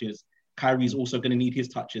his touches. Kyrie's also going to need his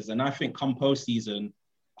touches, and I think come postseason,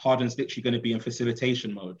 Harden's literally going to be in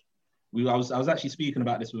facilitation mode. I was actually speaking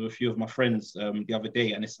about this with a few of my friends the other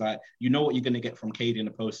day, and it's like, what you're going to get from KD in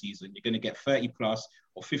the postseason. You're going to get 30 plus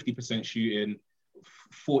or 50% shooting,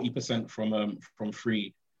 40% from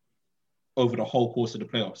free over the whole course of the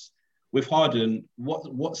playoffs. With Harden, what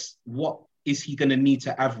is he going to need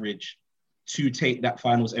to average to take that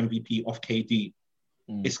Finals MVP off KD?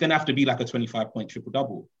 It's going to have to be like a 25-point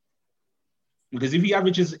triple-double. Because if he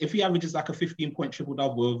averages like a 15-point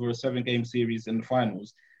triple-double over a 7-game series in the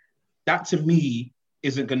finals, that to me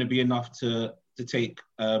isn't going to be enough to take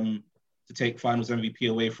Finals MVP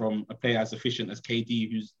away from a player as efficient as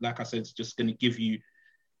KD, who's, like I said, is just going to give you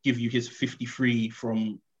his 53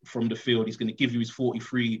 from the field. He's going to give you his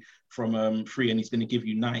 43 from free, and he's going to give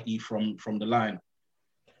you 90 from the line.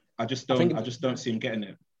 I just don't see him getting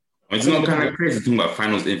it. It's not kind of crazy talking about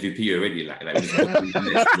Finals MVP already.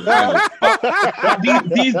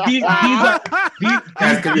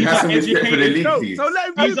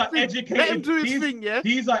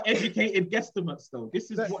 These are educated guesstimates, though.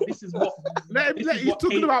 This is what. He's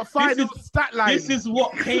talking about finals stat line. This is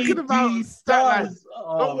what talking about stat line.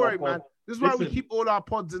 Don't worry, man. This is why we keep all our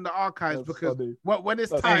pods in the archives, because when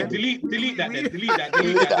it's time, delete that.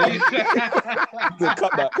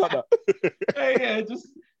 Cut that. Yeah, just.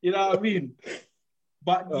 You know what I mean?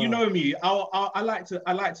 But you know me, I like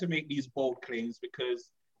to make these bold claims, because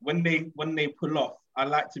when they pull off, I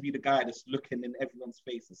like to be the guy that's looking in everyone's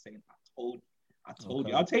face and saying, I told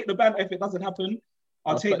you. I'll take the banter if it doesn't happen.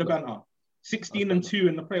 I'll take the banter. 16-2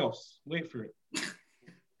 in the playoffs. Wait for it.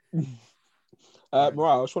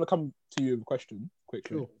 Mariah, I just want to come to you with a question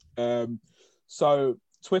quickly. Sure. So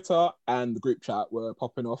Twitter and the group chat were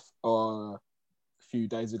popping off few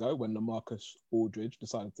days ago when LaMarcus Aldridge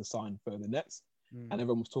decided to sign for the Nets, and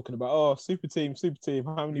everyone was talking about, super team,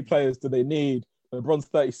 how many players do they need? LeBron's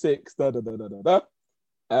 36,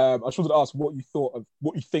 I just wanted to ask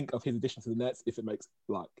what you think of his addition to the Nets, if it makes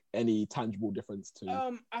like any tangible difference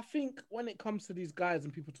to. I think when it comes to these guys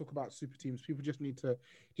and people talk about super teams, people just need to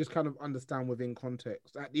just kind of understand within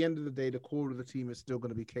context. At the end of the day, the core of the team is still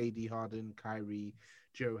going to be KD, Harden, Kyrie,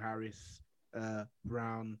 Joe Harris,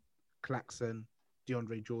 Brown, Claxton,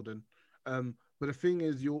 DeAndre Jordan. But the thing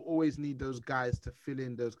is, you'll always need those guys to fill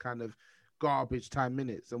in those kind of garbage time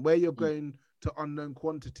minutes. And where you're going to unknown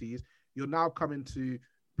quantities, you're now coming to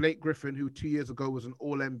Blake Griffin, who 2 years ago was an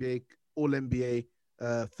All-NBA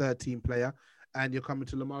third team player. And you're coming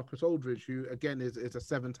to LaMarcus Aldridge, who again is a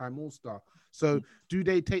 7-time All-Star. So do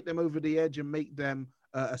they take them over the edge and make them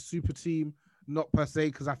a super team? Not per se,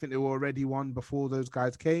 because I think they were already one before those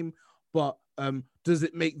guys came. But does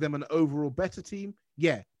it make them an overall better team?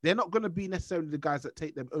 Yeah, they're not going to be necessarily the guys that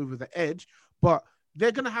take them over the edge, but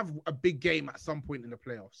they're going to have a big game at some point in the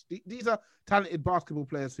playoffs. These are talented basketball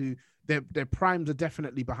players who their primes are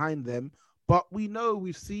definitely behind them. But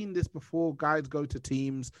we've seen this before. Guys go to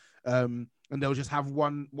teams and they'll just have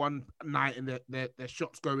one night and their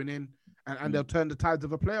shots going in and they'll turn the tides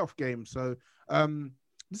of a playoff game. So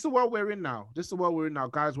this is the world we're in now.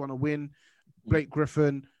 Guys want to win. Blake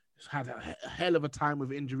Griffin had a hell of a time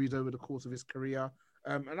with injuries over the course of his career.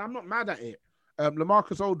 And I'm not mad at it.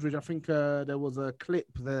 LaMarcus Aldridge, I think there was a clip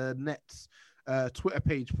the Nets Twitter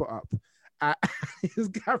page put up. He's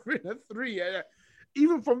gathering a three.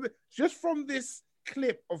 Even from this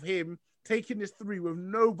clip of him taking this three with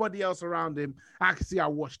nobody else around him, I can see how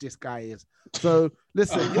washed this guy is. So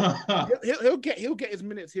listen, he'll get his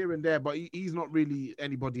minutes here and there, but he's not really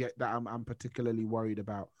anybody that I'm particularly worried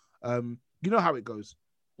about. You know how it goes.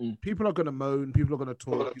 People are going to moan. People are going to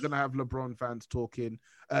talk. You're going to have LeBron fans talking.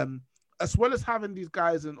 As well as having these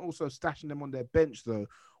guys and also stashing them on their bench, though,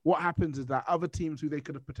 what happens is that other teams who they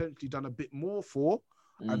could have potentially done a bit more for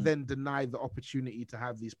and then denied the opportunity to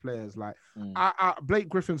have these players. Like Blake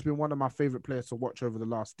Griffin's been one of my favorite players to watch over the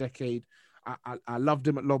last decade. I loved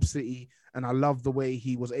him at Lob City, and I love the way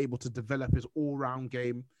he was able to develop his all-round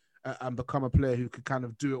game and become a player who could kind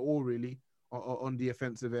of do it all, really, on the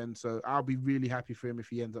offensive end. So I'll be really happy for him if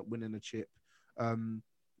he ends up winning a chip.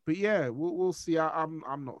 But yeah, we'll see.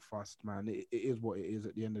 I'm not fussed, man. It is what it is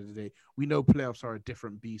at the end of the day. We know playoffs are a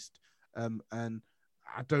different beast, and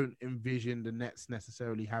I don't envision the Nets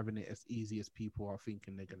necessarily having it as easy as people are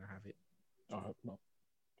thinking they're going to have it. I hope not.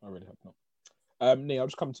 I really hope not. Nee, I'll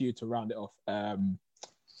just come to you to round it off.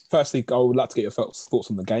 Firstly, I would like to get your thoughts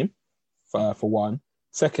on the game, for one.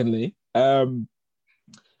 Secondly,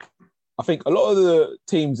 I think a lot of the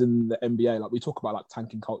teams in the NBA, like we talk about like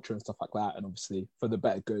tanking culture and stuff like that, and obviously for the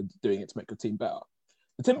better good, doing it to make your team better.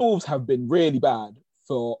 The Timberwolves have been really bad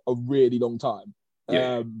for a really long time.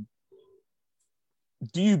 Yeah.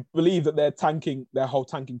 Do you believe that their whole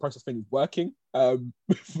tanking process thing is working? And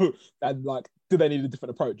like, do they need a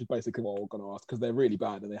different approach? Is basically what I'm going to ask, because they're really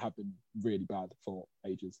bad and they have been really bad for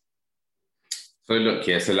ages. So look,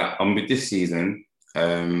 with this season,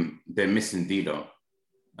 they're missing D'Lo.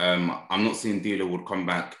 I'm not saying D'Lo would come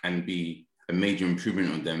back and be a major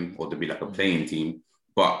improvement on them or to be like a playing team,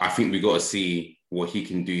 but I think we got to see what he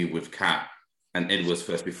can do with Cat and Edwards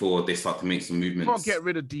first before they start to make some movements. Can't get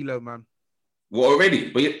rid of D'Lo, man. What, already?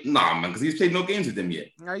 But nah, man, because he's played no games with them yet.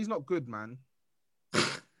 Nah, he's not good, man.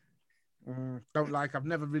 I've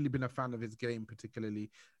never really been a fan of his game particularly.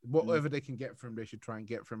 Whatever they can get from him, they should try and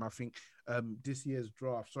get from him. I think this year's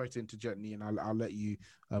draft, sorry to interject, me, and I'll let you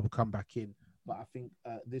come back in. But I think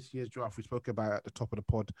this year's draft we spoke about at the top of the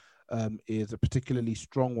pod is a particularly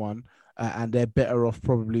strong one, and they're better off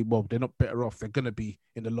probably. Well, they're not better off. They're going to be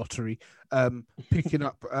in the lottery, picking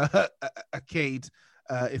up a Cade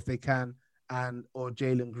if they can, or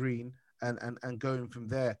Jalen Green, and going from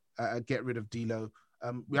there. Get rid of D'Lo.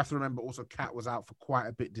 We have to remember also Cat was out for quite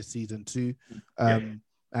a bit this season too, and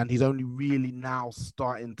he's only really now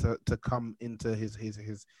starting to come into his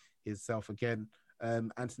self again.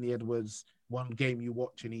 Anthony Edwards, one game you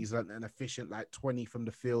watch and he's an efficient like 20 from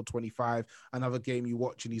the field, 25. Another game you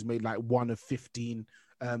watch and he's made like 1 of 15.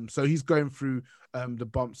 So he's going through the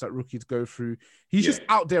bumps that rookies go through. He's just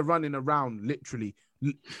out there running around, literally.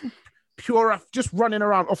 Just running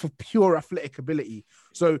around off of pure athletic ability.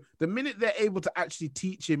 So the minute they're able to actually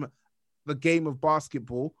teach him the game of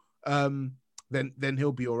basketball, then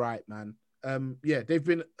he'll be all right, man. They've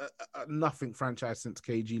been a nothing franchise since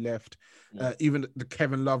KG left. Even the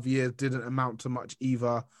Kevin Love years didn't amount to much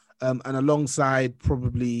either. And alongside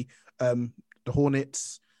probably the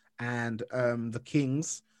Hornets and the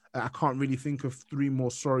Kings, I can't really think of 3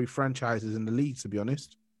 more sorry franchises in the league, to be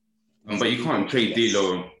honest. But you can't trade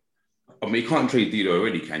D'Lo. I mean, you can't trade Dilo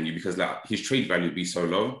already, can you? Because like his trade value would be so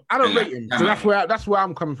low. I don't And, rate him. So that's where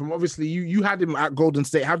I'm coming from. Obviously, you had him at Golden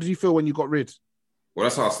State. How did you feel when you got rid? Well,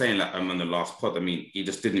 that's what I was saying. Like on the last pod, I mean, he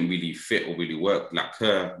just didn't really fit or really work. Like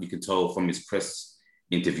her, you could tell from his press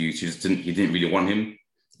interviews, he didn't really want him.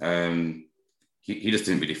 He just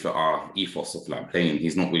didn't really fit our ethos of like playing.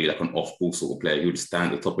 He's not really like an off-ball sort of player. He would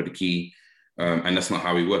stand at the top of the key, and that's not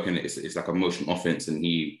how we work in it. It's like a motion offense, and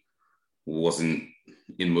he wasn't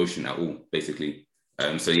in motion at all, basically.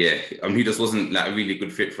 So yeah, he just wasn't like a really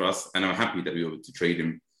good fit for us, and I'm happy that we were able to trade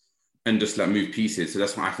him and just like move pieces. So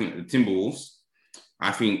that's why I think the Timberwolves,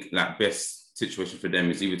 I think like best situation for them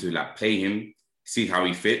is either to like play him, see how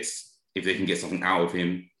he fits, if they can get something out of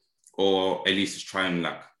him, or at least just try and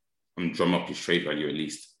like drum up his trade value at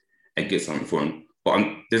least and get something for him. But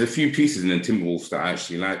there's a few pieces in the Timberwolves that I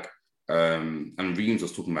actually like. And Reams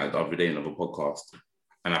was talking about it the other day in another podcast,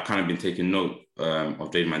 and I've kind of been taking note of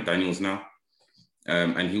Jaden McDaniels now.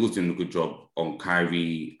 And he was doing a good job on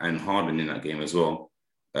Kyrie and Harden in that game as well.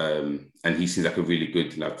 And he seems like a really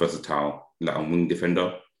good, like versatile, like wing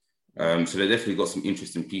defender. So they definitely got some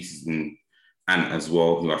interesting pieces in Ant as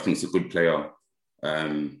well, who I think is a good player.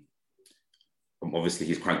 Obviously,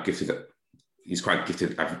 he's quite gifted. He's quite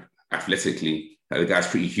gifted athletically. Like the guy's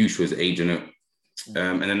pretty huge for his age, in it.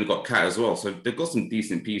 And then we've got Cat as well. So they've got some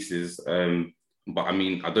decent pieces. But I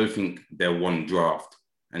mean, I don't think they're one draft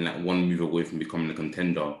and like one move away from becoming a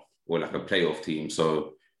contender or like a playoff team.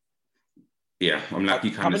 So yeah, I'm like you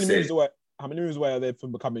kind of said. How many moves away are they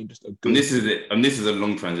from becoming just a good? And this is it. And this is a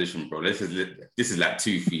long transition, bro. This is like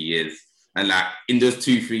 2-3 years. And like in those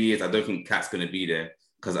 2-3 years, I don't think Cat's gonna be there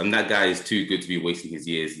because that guy is too good to be wasting his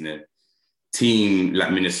years in a team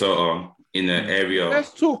like Minnesota in an area.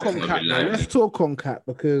 Let's talk on Cat. Let's talk on Cat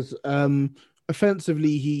because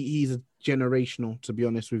offensively, he's a generational. To be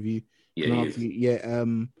honest with you,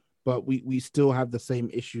 but we still have the same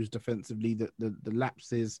issues defensively. The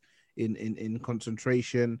lapses in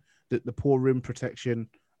concentration, the poor rim protection.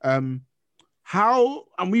 We've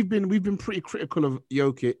been pretty critical of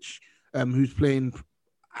Jokic, who's playing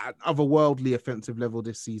at otherworldly offensive level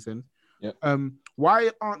this season. Yep.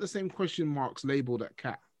 Why aren't the same question marks labeled at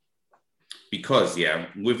Cat? Because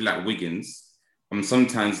with like Wiggins,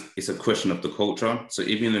 sometimes it's a question of the culture. So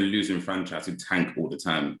if you're in a losing franchise who tank all the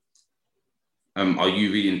time, are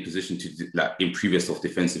you really in position to like improve yourself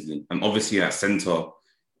defensively? And obviously at center,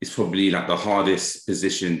 it's probably like the hardest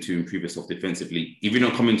position to improve yourself defensively. If you're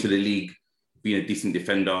not coming to the league being a decent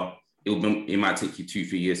defender, it might take you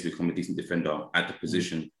 2-3 years to become a decent defender at the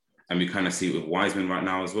position. And we kind of see it with Wiseman right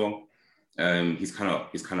now as well. He's kind of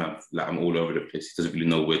like I'm all over the place. He doesn't really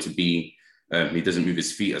know where to be. He doesn't move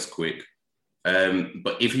his feet as quick.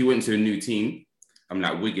 But if he went to a new team,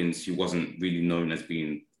 like Wiggins, he wasn't really known as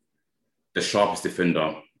being the sharpest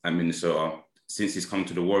defender at Minnesota. Since he's come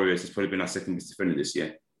to the Warriors, he's probably been our second best defender this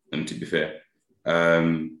year, to be fair.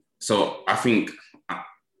 So I think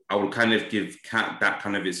I would kind of give Cat that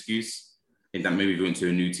kind of excuse in that maybe if he went to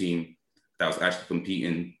a new team that was actually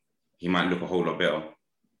competing, he might look a whole lot better.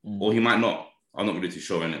 Or he might not. I'm not really too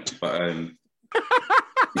sure in it. But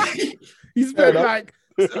he's spent like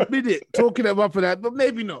a minute talking him up for that, but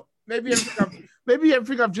maybe not. Maybe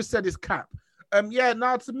everything I've just said is cap.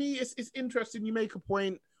 Now to me, it's interesting. You make a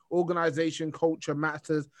point. Organization, culture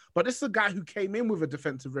matters, but this is a guy who came in with a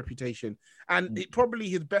defensive reputation, and it probably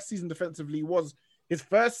his best season defensively was his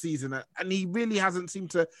first season, and he really hasn't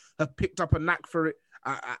seemed to have picked up a knack for it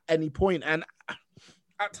at any point. And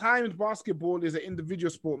at times, basketball is an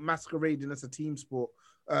individual sport masquerading as a team sport,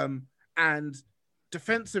 and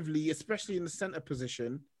defensively, especially in the center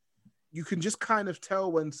position, you can just kind of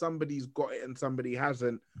tell when somebody's got it and somebody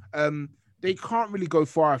hasn't. They can't really go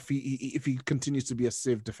far if he continues to be a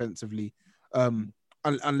sieve defensively,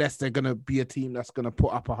 unless they're going to be a team that's going to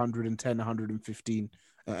put up 110, 115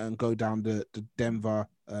 and go down the Denver,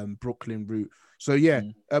 Brooklyn route. So,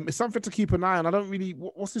 it's something to keep an eye on. I don't really...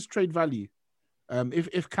 What's his trade value?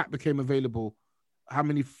 If Cat became available, how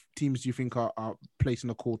many teams do you think are placing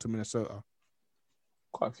a call to Minnesota?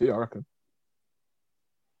 Quite a few, I reckon.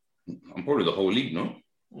 I'm probably the whole league, no?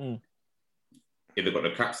 If they've got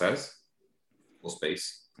the cap size or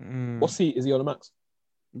space. What's he? Is he on the max?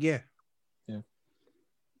 Yeah,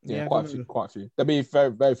 quite a few. There'll be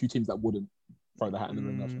very, very few teams that wouldn't throw the hat in the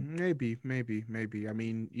ring. I think. Maybe. I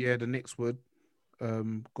mean, the Knicks would.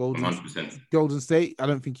 100%. Golden State. I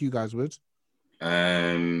don't think you guys would.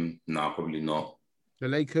 No, probably not. The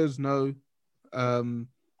Lakers, no.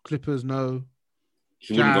 Clippers, no.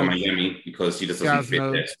 He wouldn't go Miami because he just doesn't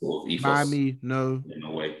fit their sort of ethos. Miami, no. No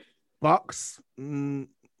way. Bucks,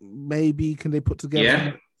 maybe. Can they put together?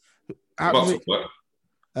 Yeah. Bucks would work.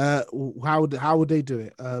 How would they do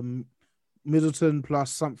it? Middleton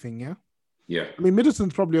plus something, yeah. Yeah. I mean,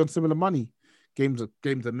 Middleton's probably on similar money. Game's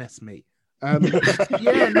a mess, mate.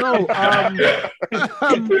 Yeah, no.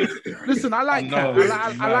 Listen, I like Cat.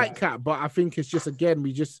 I like Cat, but I think it's just again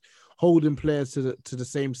we just holding players to the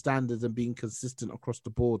same standards and being consistent across the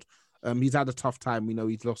board. He's had a tough time. We know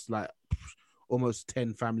he's lost like almost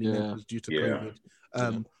 10 family members due to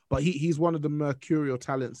COVID. But he's one of the mercurial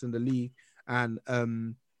talents in the league, and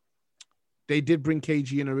they did bring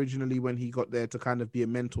KG in originally when he got there to kind of be a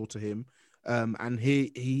mentor to him. And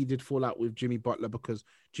he did fall out with Jimmy Butler because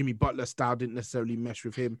Jimmy Butler's style didn't necessarily mesh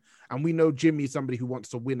with him. And we know Jimmy is somebody who wants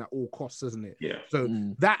to win at all costs, isn't it? Yeah. So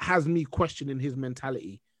that has me questioning his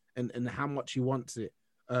mentality and how much he wants it.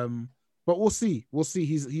 But we'll see.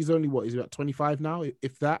 He's only what? He's about 25 now,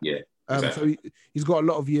 if that. Yeah. Exactly. So he's got a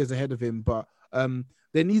lot of years ahead of him. But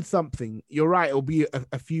they need something. You're right. It'll be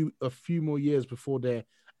a few more years before they're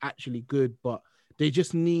actually good. But they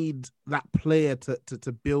just need that player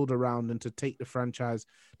to build around and to take the franchise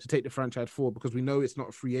forward, because we know it's not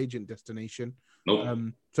a free agent destination.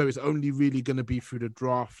 Nope. So it's only really going to be through the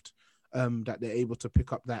draft that they're able to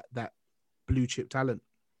pick up that blue chip talent.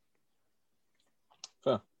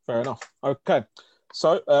 Fair enough. Okay,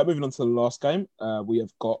 so moving on to the last game, we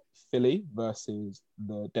have got Philly versus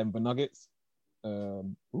the Denver Nuggets.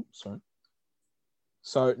 Sorry.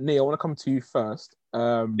 So, Neil, I want to come to you first.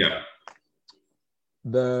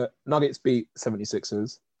 The Nuggets beat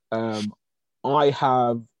 76ers. I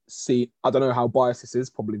have seen, I don't know how biased this is,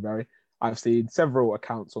 probably very. I've seen several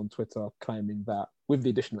accounts on Twitter claiming that with the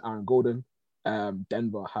addition of Aaron Gordon,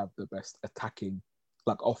 Denver have the best attacking,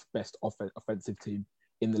 offensive team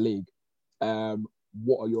in the league.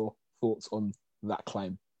 What are your thoughts on that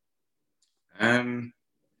claim?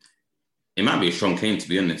 It might be a strong claim, to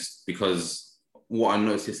be honest, because what I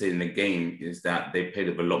noticed in the game is that they played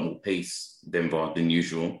with a lot more pace, Denver, than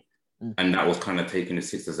usual. And that was kind of taking the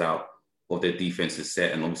Sixers out of their defensive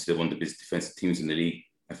set. And obviously, they're one of the best defensive teams in the league.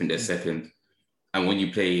 I think they're second. And when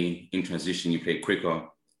you play in transition, you play quicker,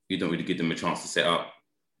 you don't really give them a chance to set up.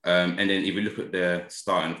 And then if you look at their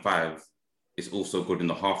starting five, it's also good in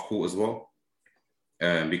the half court as well.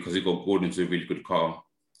 Because you got Gordon to a really good car.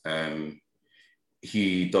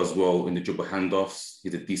 He does well in the dribble handoffs.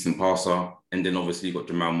 He's a decent passer. And then obviously you got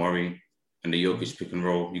Jamal Murray and the Jokic pick and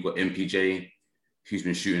roll. You got MPJ, who's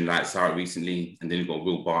been shooting lights out recently. And then you've got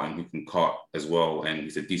Will Barton, who can cut as well. And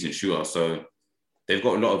he's a decent shooter. So they've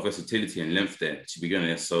got a lot of versatility and length there, to be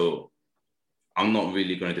honest. So I'm not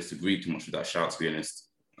really going to disagree too much with that shout, to be honest.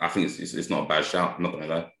 I think it's not a bad shout. I'm not going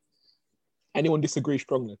to lie. Anyone disagree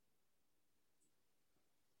strongly?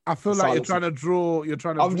 I feel like you're trying to draw.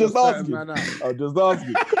 I'm just asking. I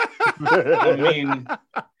mean,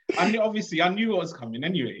 I knew what was coming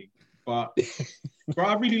anyway. But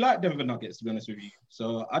I really like Denver Nuggets, to be honest with you.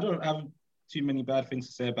 So I don't have too many bad things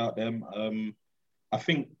to say about them. I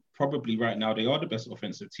think probably right now they are the best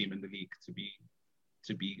offensive team in the league, to be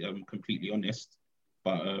completely honest.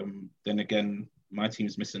 But then again, my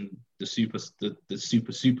team's missing the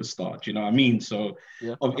superstar. Do you know what I mean? So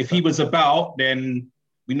if he was about, then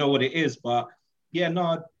we know what it is. But yeah,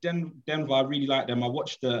 no, Denver, I really like them. I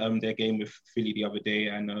watched their game with Philly the other day,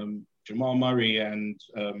 and Jamal Murray and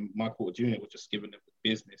Michael Jr. were just giving them the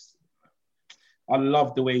business. I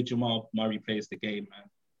love the way Jamal Murray plays the game, man.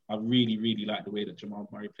 I really, really like the way that Jamal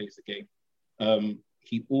Murray plays the game.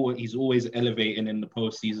 He's always elevating in the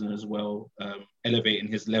postseason as well,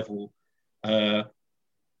 elevating his level. I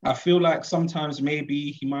feel like sometimes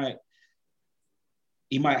maybe he might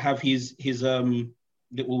have his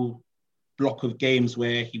little block of games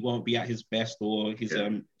where he won't be at his best, or his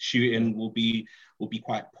shooting will be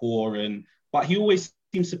quite poor, but he always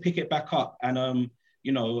seems to pick it back up. And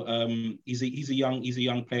he's a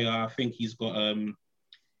young player. I think he's got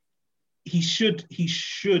he should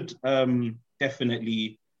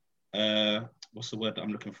definitely what's the word that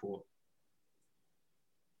I'm looking for?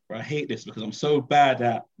 I hate this because I'm so bad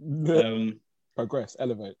at progress,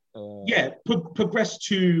 elevate. Progress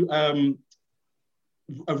to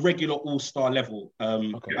a regular all-star level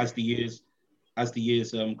as the years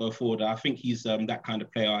go forward. I think he's that kind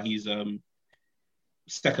of player. He's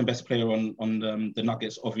second best player on the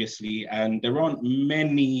Nuggets, obviously, and there aren't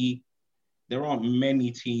many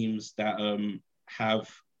teams that have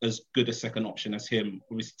as good a second option as him.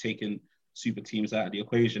 Obviously, taking super teams out of the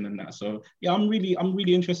equation and that. So yeah, I'm really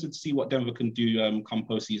interested to see what Denver can do come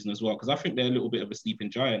postseason as well, because I think they're a little bit of a sleeping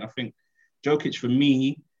giant. I think Jokic, for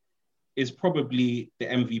me, is probably the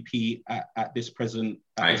MVP at this present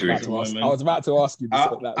moment. I was about to ask you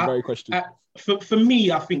that very question. For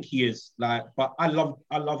me, I think he is, but I love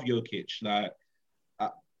Jokic.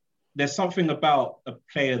 there's something about a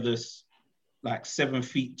player that's like 7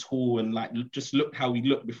 feet tall and like just look how he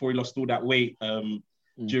looked before he lost all that weight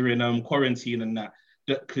during quarantine and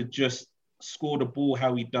that could just score the ball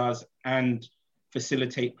how he does and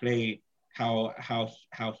facilitate play how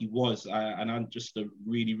he was. And I'm just a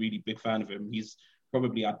really, really big fan of him.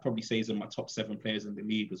 I'd probably say he's in my top 7 players in the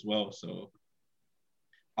league as well. So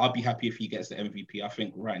I'll be happy if he gets the MVP. I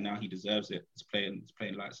think right now he deserves it. He's playing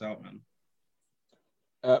lights out, man.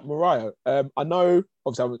 Mariah, I know,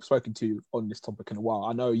 obviously I haven't spoken to you on this topic in a while.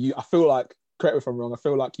 I know you, I feel like, correct me if I'm wrong, I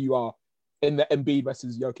feel like you are, in the Embiid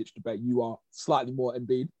versus Jokic debate, you are slightly more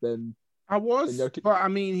Embiid than I was, Jokic. but I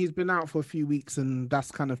mean, he's been out for a few weeks and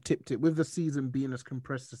that's kind of tipped it. With the season being as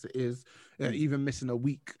compressed as it is, even missing a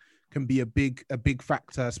week can be a big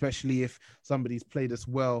factor, especially if somebody's played as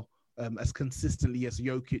well, as consistently as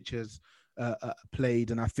Jokic has played.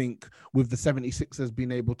 And I think with the 76ers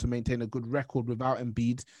being able to maintain a good record without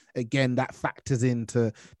Embiid, again, that factors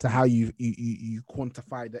into how you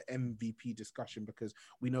quantify the MVP discussion, because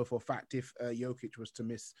we know for a fact if Jokic was to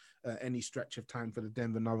miss any stretch of time for the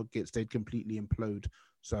Denver Nuggets, they'd completely implode.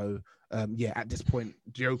 So at this point,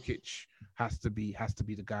 Jokic has to be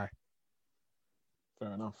the guy.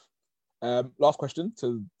 Fair enough. Last question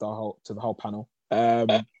to the whole panel.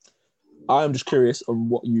 I am just curious on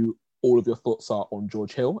what all of your thoughts are on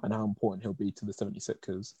George Hill and how important he'll be to the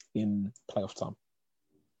 76ers in playoff time.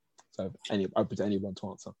 So open to anyone to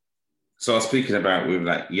answer. So I was speaking about with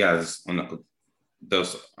like Yaz on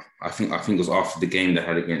those. I think it was after the game they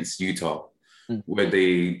had against Utah, where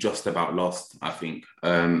they just about lost. I think,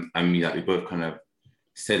 and we both kind of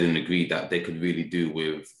said and agreed that they could really do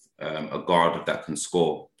with a guard that can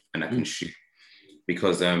score and that can shoot,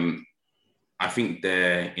 because I think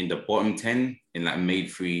they're in the bottom 10 in like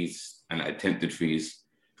made threes and like attempted threes.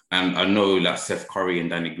 And I know like Seth Curry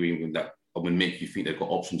and Danny Green with that would make you think they've got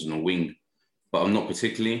options on the wing, but I'm not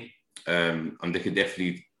particularly. And they could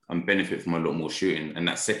definitely benefit from a lot more shooting. And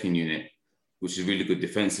that second unit, which is really good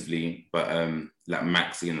defensively, but like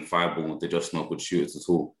Maxey and the Fireball, they're just not good shooters at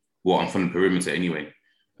all. Well, I'm from the perimeter anyway.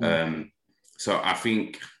 So I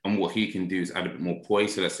think what he can do is add a bit more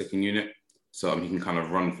poise to that second unit. So he can kind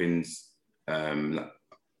of run things at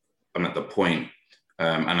the point.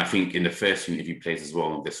 And I think in the first unit, if he plays as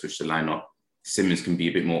well, they switch the lineup, Simmons can be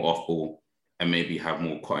a bit more off ball and maybe have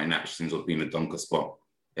more cutting actions or be in a dunker spot,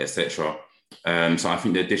 etc. So I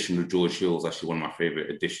think the addition of George Hill is actually one of my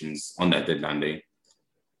favorite additions on that deadline day.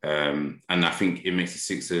 And I think it makes the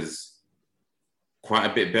Sixers quite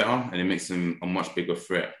a bit better and it makes them a much bigger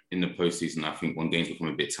threat in the postseason. I think when games become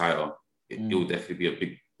a bit tighter, it will definitely be a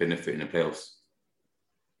big benefit in the playoffs.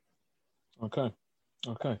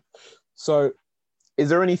 Okay. So is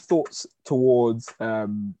there any thoughts towards, I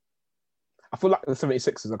feel like the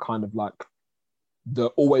 76ers are kind of like the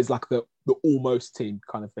almost team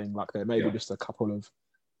kind of thing. Like they're maybe just a couple of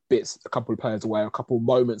bits, a couple of players away, a couple of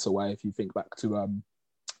moments away. If you think back to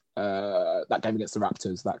that game against the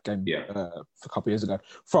Raptors, that game a couple of years ago,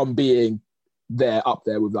 from being up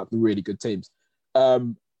there with like the really good teams.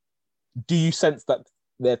 Do you sense that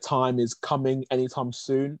their time is coming anytime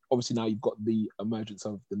soon? Obviously now you've got the emergence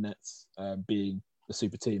of the Nets being the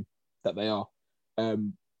super team that they are.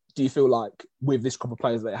 Do you feel like with this group of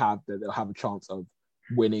players they have, that they'll have a chance of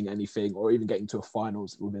winning anything or even getting to a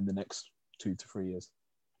finals within the next 2 to 3 years?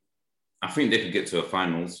 I think they could get to a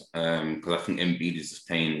finals because I think Embiid is just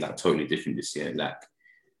playing like totally different this year. Like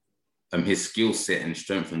his skill set and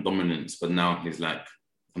strength and dominance, but now he's like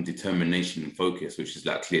determination and focus, which is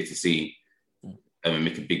like clear to see and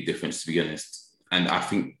make a big difference, to be honest. And I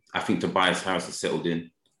think Tobias Harris has settled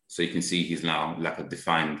in, so you can see he's now like a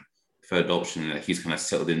defined third option. Like he's kind of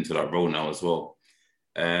settled into that role now as well.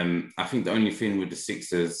 I think the only thing with the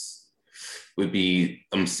Sixers would be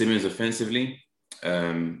Simmons offensively.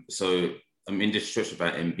 So I'm in this stretch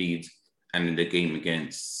about Embiid and in the game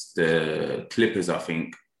against the Clippers, I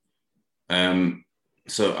think.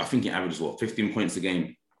 So I think he averages 15 points a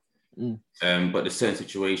game. But there's certain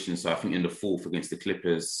situations. So I think in the fourth against the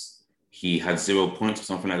Clippers, he had 0 points or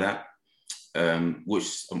something like that,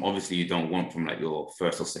 which obviously you don't want from like your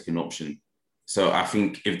first or second option. So I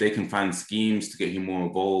think if they can find schemes to get him more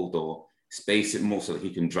involved or space it more so that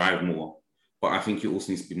he can drive more, but I think he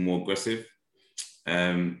also needs to be more aggressive.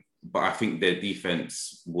 But I think their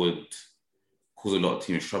defense would cause a lot of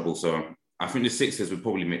teams trouble. So I think the Sixers would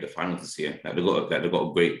probably make the finals this year. They've got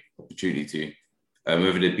a great opportunity to.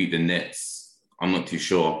 Whether they beat the Nets, I'm not too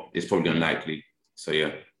sure. It's probably unlikely. So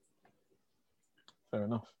yeah. Fair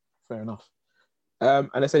enough.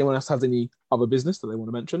 Unless anyone else has any other business that they want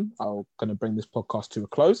to mention, I'm going to bring this podcast to a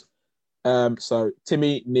close. So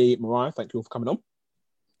Timmy, Nee, Mariah, thank you all for coming on.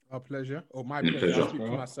 Our pleasure, or my My pleasure. pleasure. I'll speak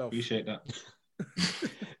for myself. Appreciate that.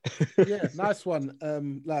 Yeah, nice one,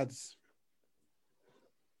 lads.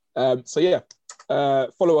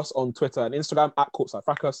 Follow us on Twitter and Instagram at Courtside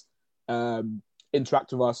Fracas.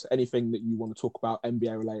 Interact with us. Anything that you want to talk about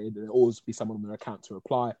NBA related, there'll always be someone on their account to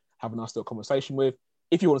reply. Have a nice little conversation with.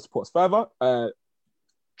 If you want to support us further,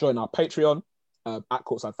 join our Patreon at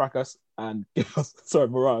Courtside Fracas and give us. Sorry,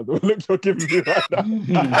 Mariah, the look you're giving me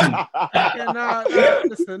right now.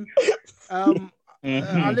 Listen.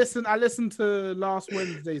 I listened to last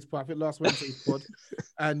Wednesday's pod,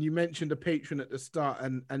 and you mentioned a patron at the start,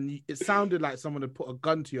 and it sounded like someone had put a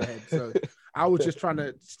gun to your head. So I was just trying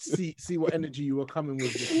to see what energy you were coming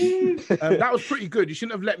with this week. That was pretty good. You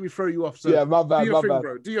shouldn't have let me throw you off. So yeah, my bad, do your thing,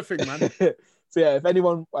 bro. Do your thing, man. So yeah, if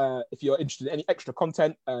anyone, if you're interested in any extra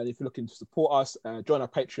content, and if you're looking to support us, join our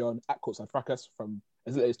Patreon at Courtside Fracas. From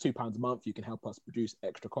as little as £2 a month, you can help us produce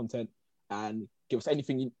extra content and give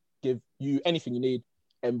you anything you need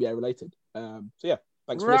NBA related. So yeah,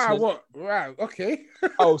 thanks for listening. Right, okay.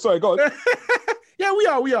 Oh, sorry, go on. Yeah,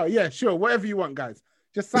 we are. Yeah, sure. Whatever you want, guys.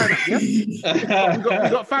 Just sign up, yeah? we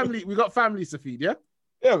got families to feed, yeah?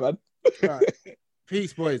 Yeah, man. Right.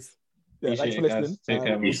 Peace, boys. Yeah, thanks for listening. Take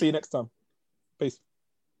care. We'll see you next time. Peace.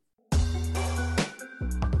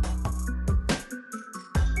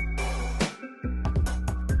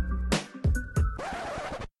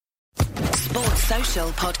 Sports Social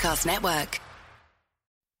Podcast Network.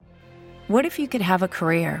 What if you could have a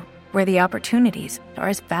career where the opportunities are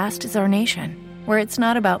as vast as our nation, where it's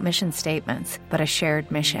not about mission statements, but a shared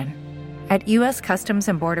mission? At U.S. Customs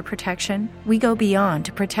and Border Protection, we go beyond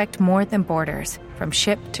to protect more than borders. From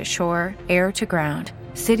ship to shore, air to ground,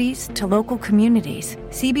 cities to local communities,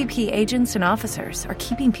 CBP agents and officers are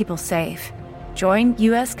keeping people safe. Join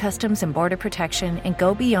U.S. Customs and Border Protection and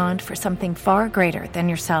go beyond for something far greater than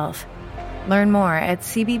yourself. Learn more at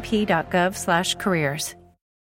cbp.gov/careers.